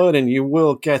Client-Centered Learning. You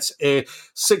will get a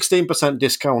 16%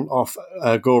 discount off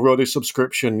Go Roadie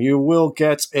subscription. You will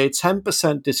get a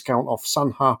 10% discount off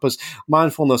San Harper's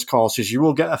mindfulness courses. You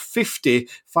will get a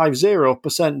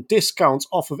 50% discount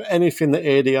off of anything that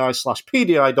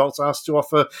ADI/PDI Doctor has to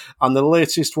offer. And the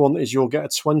latest one is you'll get a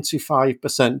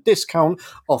 25% discount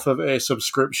off of a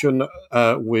subscription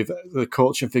with the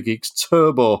Coaching for Geeks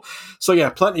Turbo. So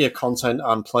yeah, plenty of content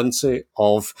and plenty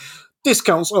of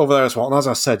discounts over there as well. And as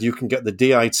I said, you can get the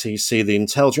DITC, the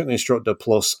Intelligent Instructor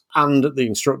Plus, and the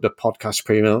Instructor Podcast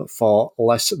Premium for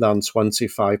less than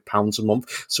 £25 a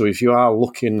month. So if you are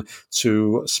looking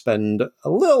to spend a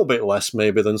little bit less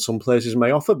maybe than some places may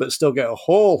offer, but still get a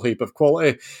whole heap of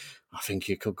quality, I think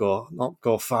you could not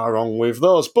go far wrong with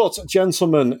those. But,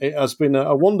 gentlemen, it has been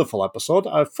a wonderful episode.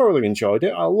 I've thoroughly enjoyed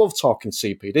it. I love talking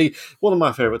CPD, one of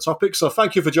my favourite topics. So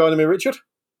thank you for joining me, Richard.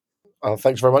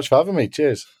 Thanks very much for having me.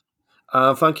 Cheers.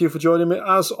 Thank you for joining me,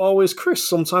 as always, Chris.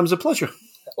 Sometimes a pleasure.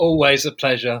 Always a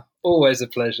pleasure. Always a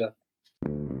pleasure.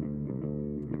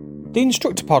 The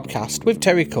Instructor Podcast with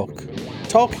Terry Cook.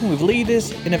 Talking with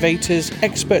leaders, innovators,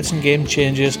 experts and game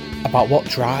changers about what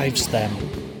drives them.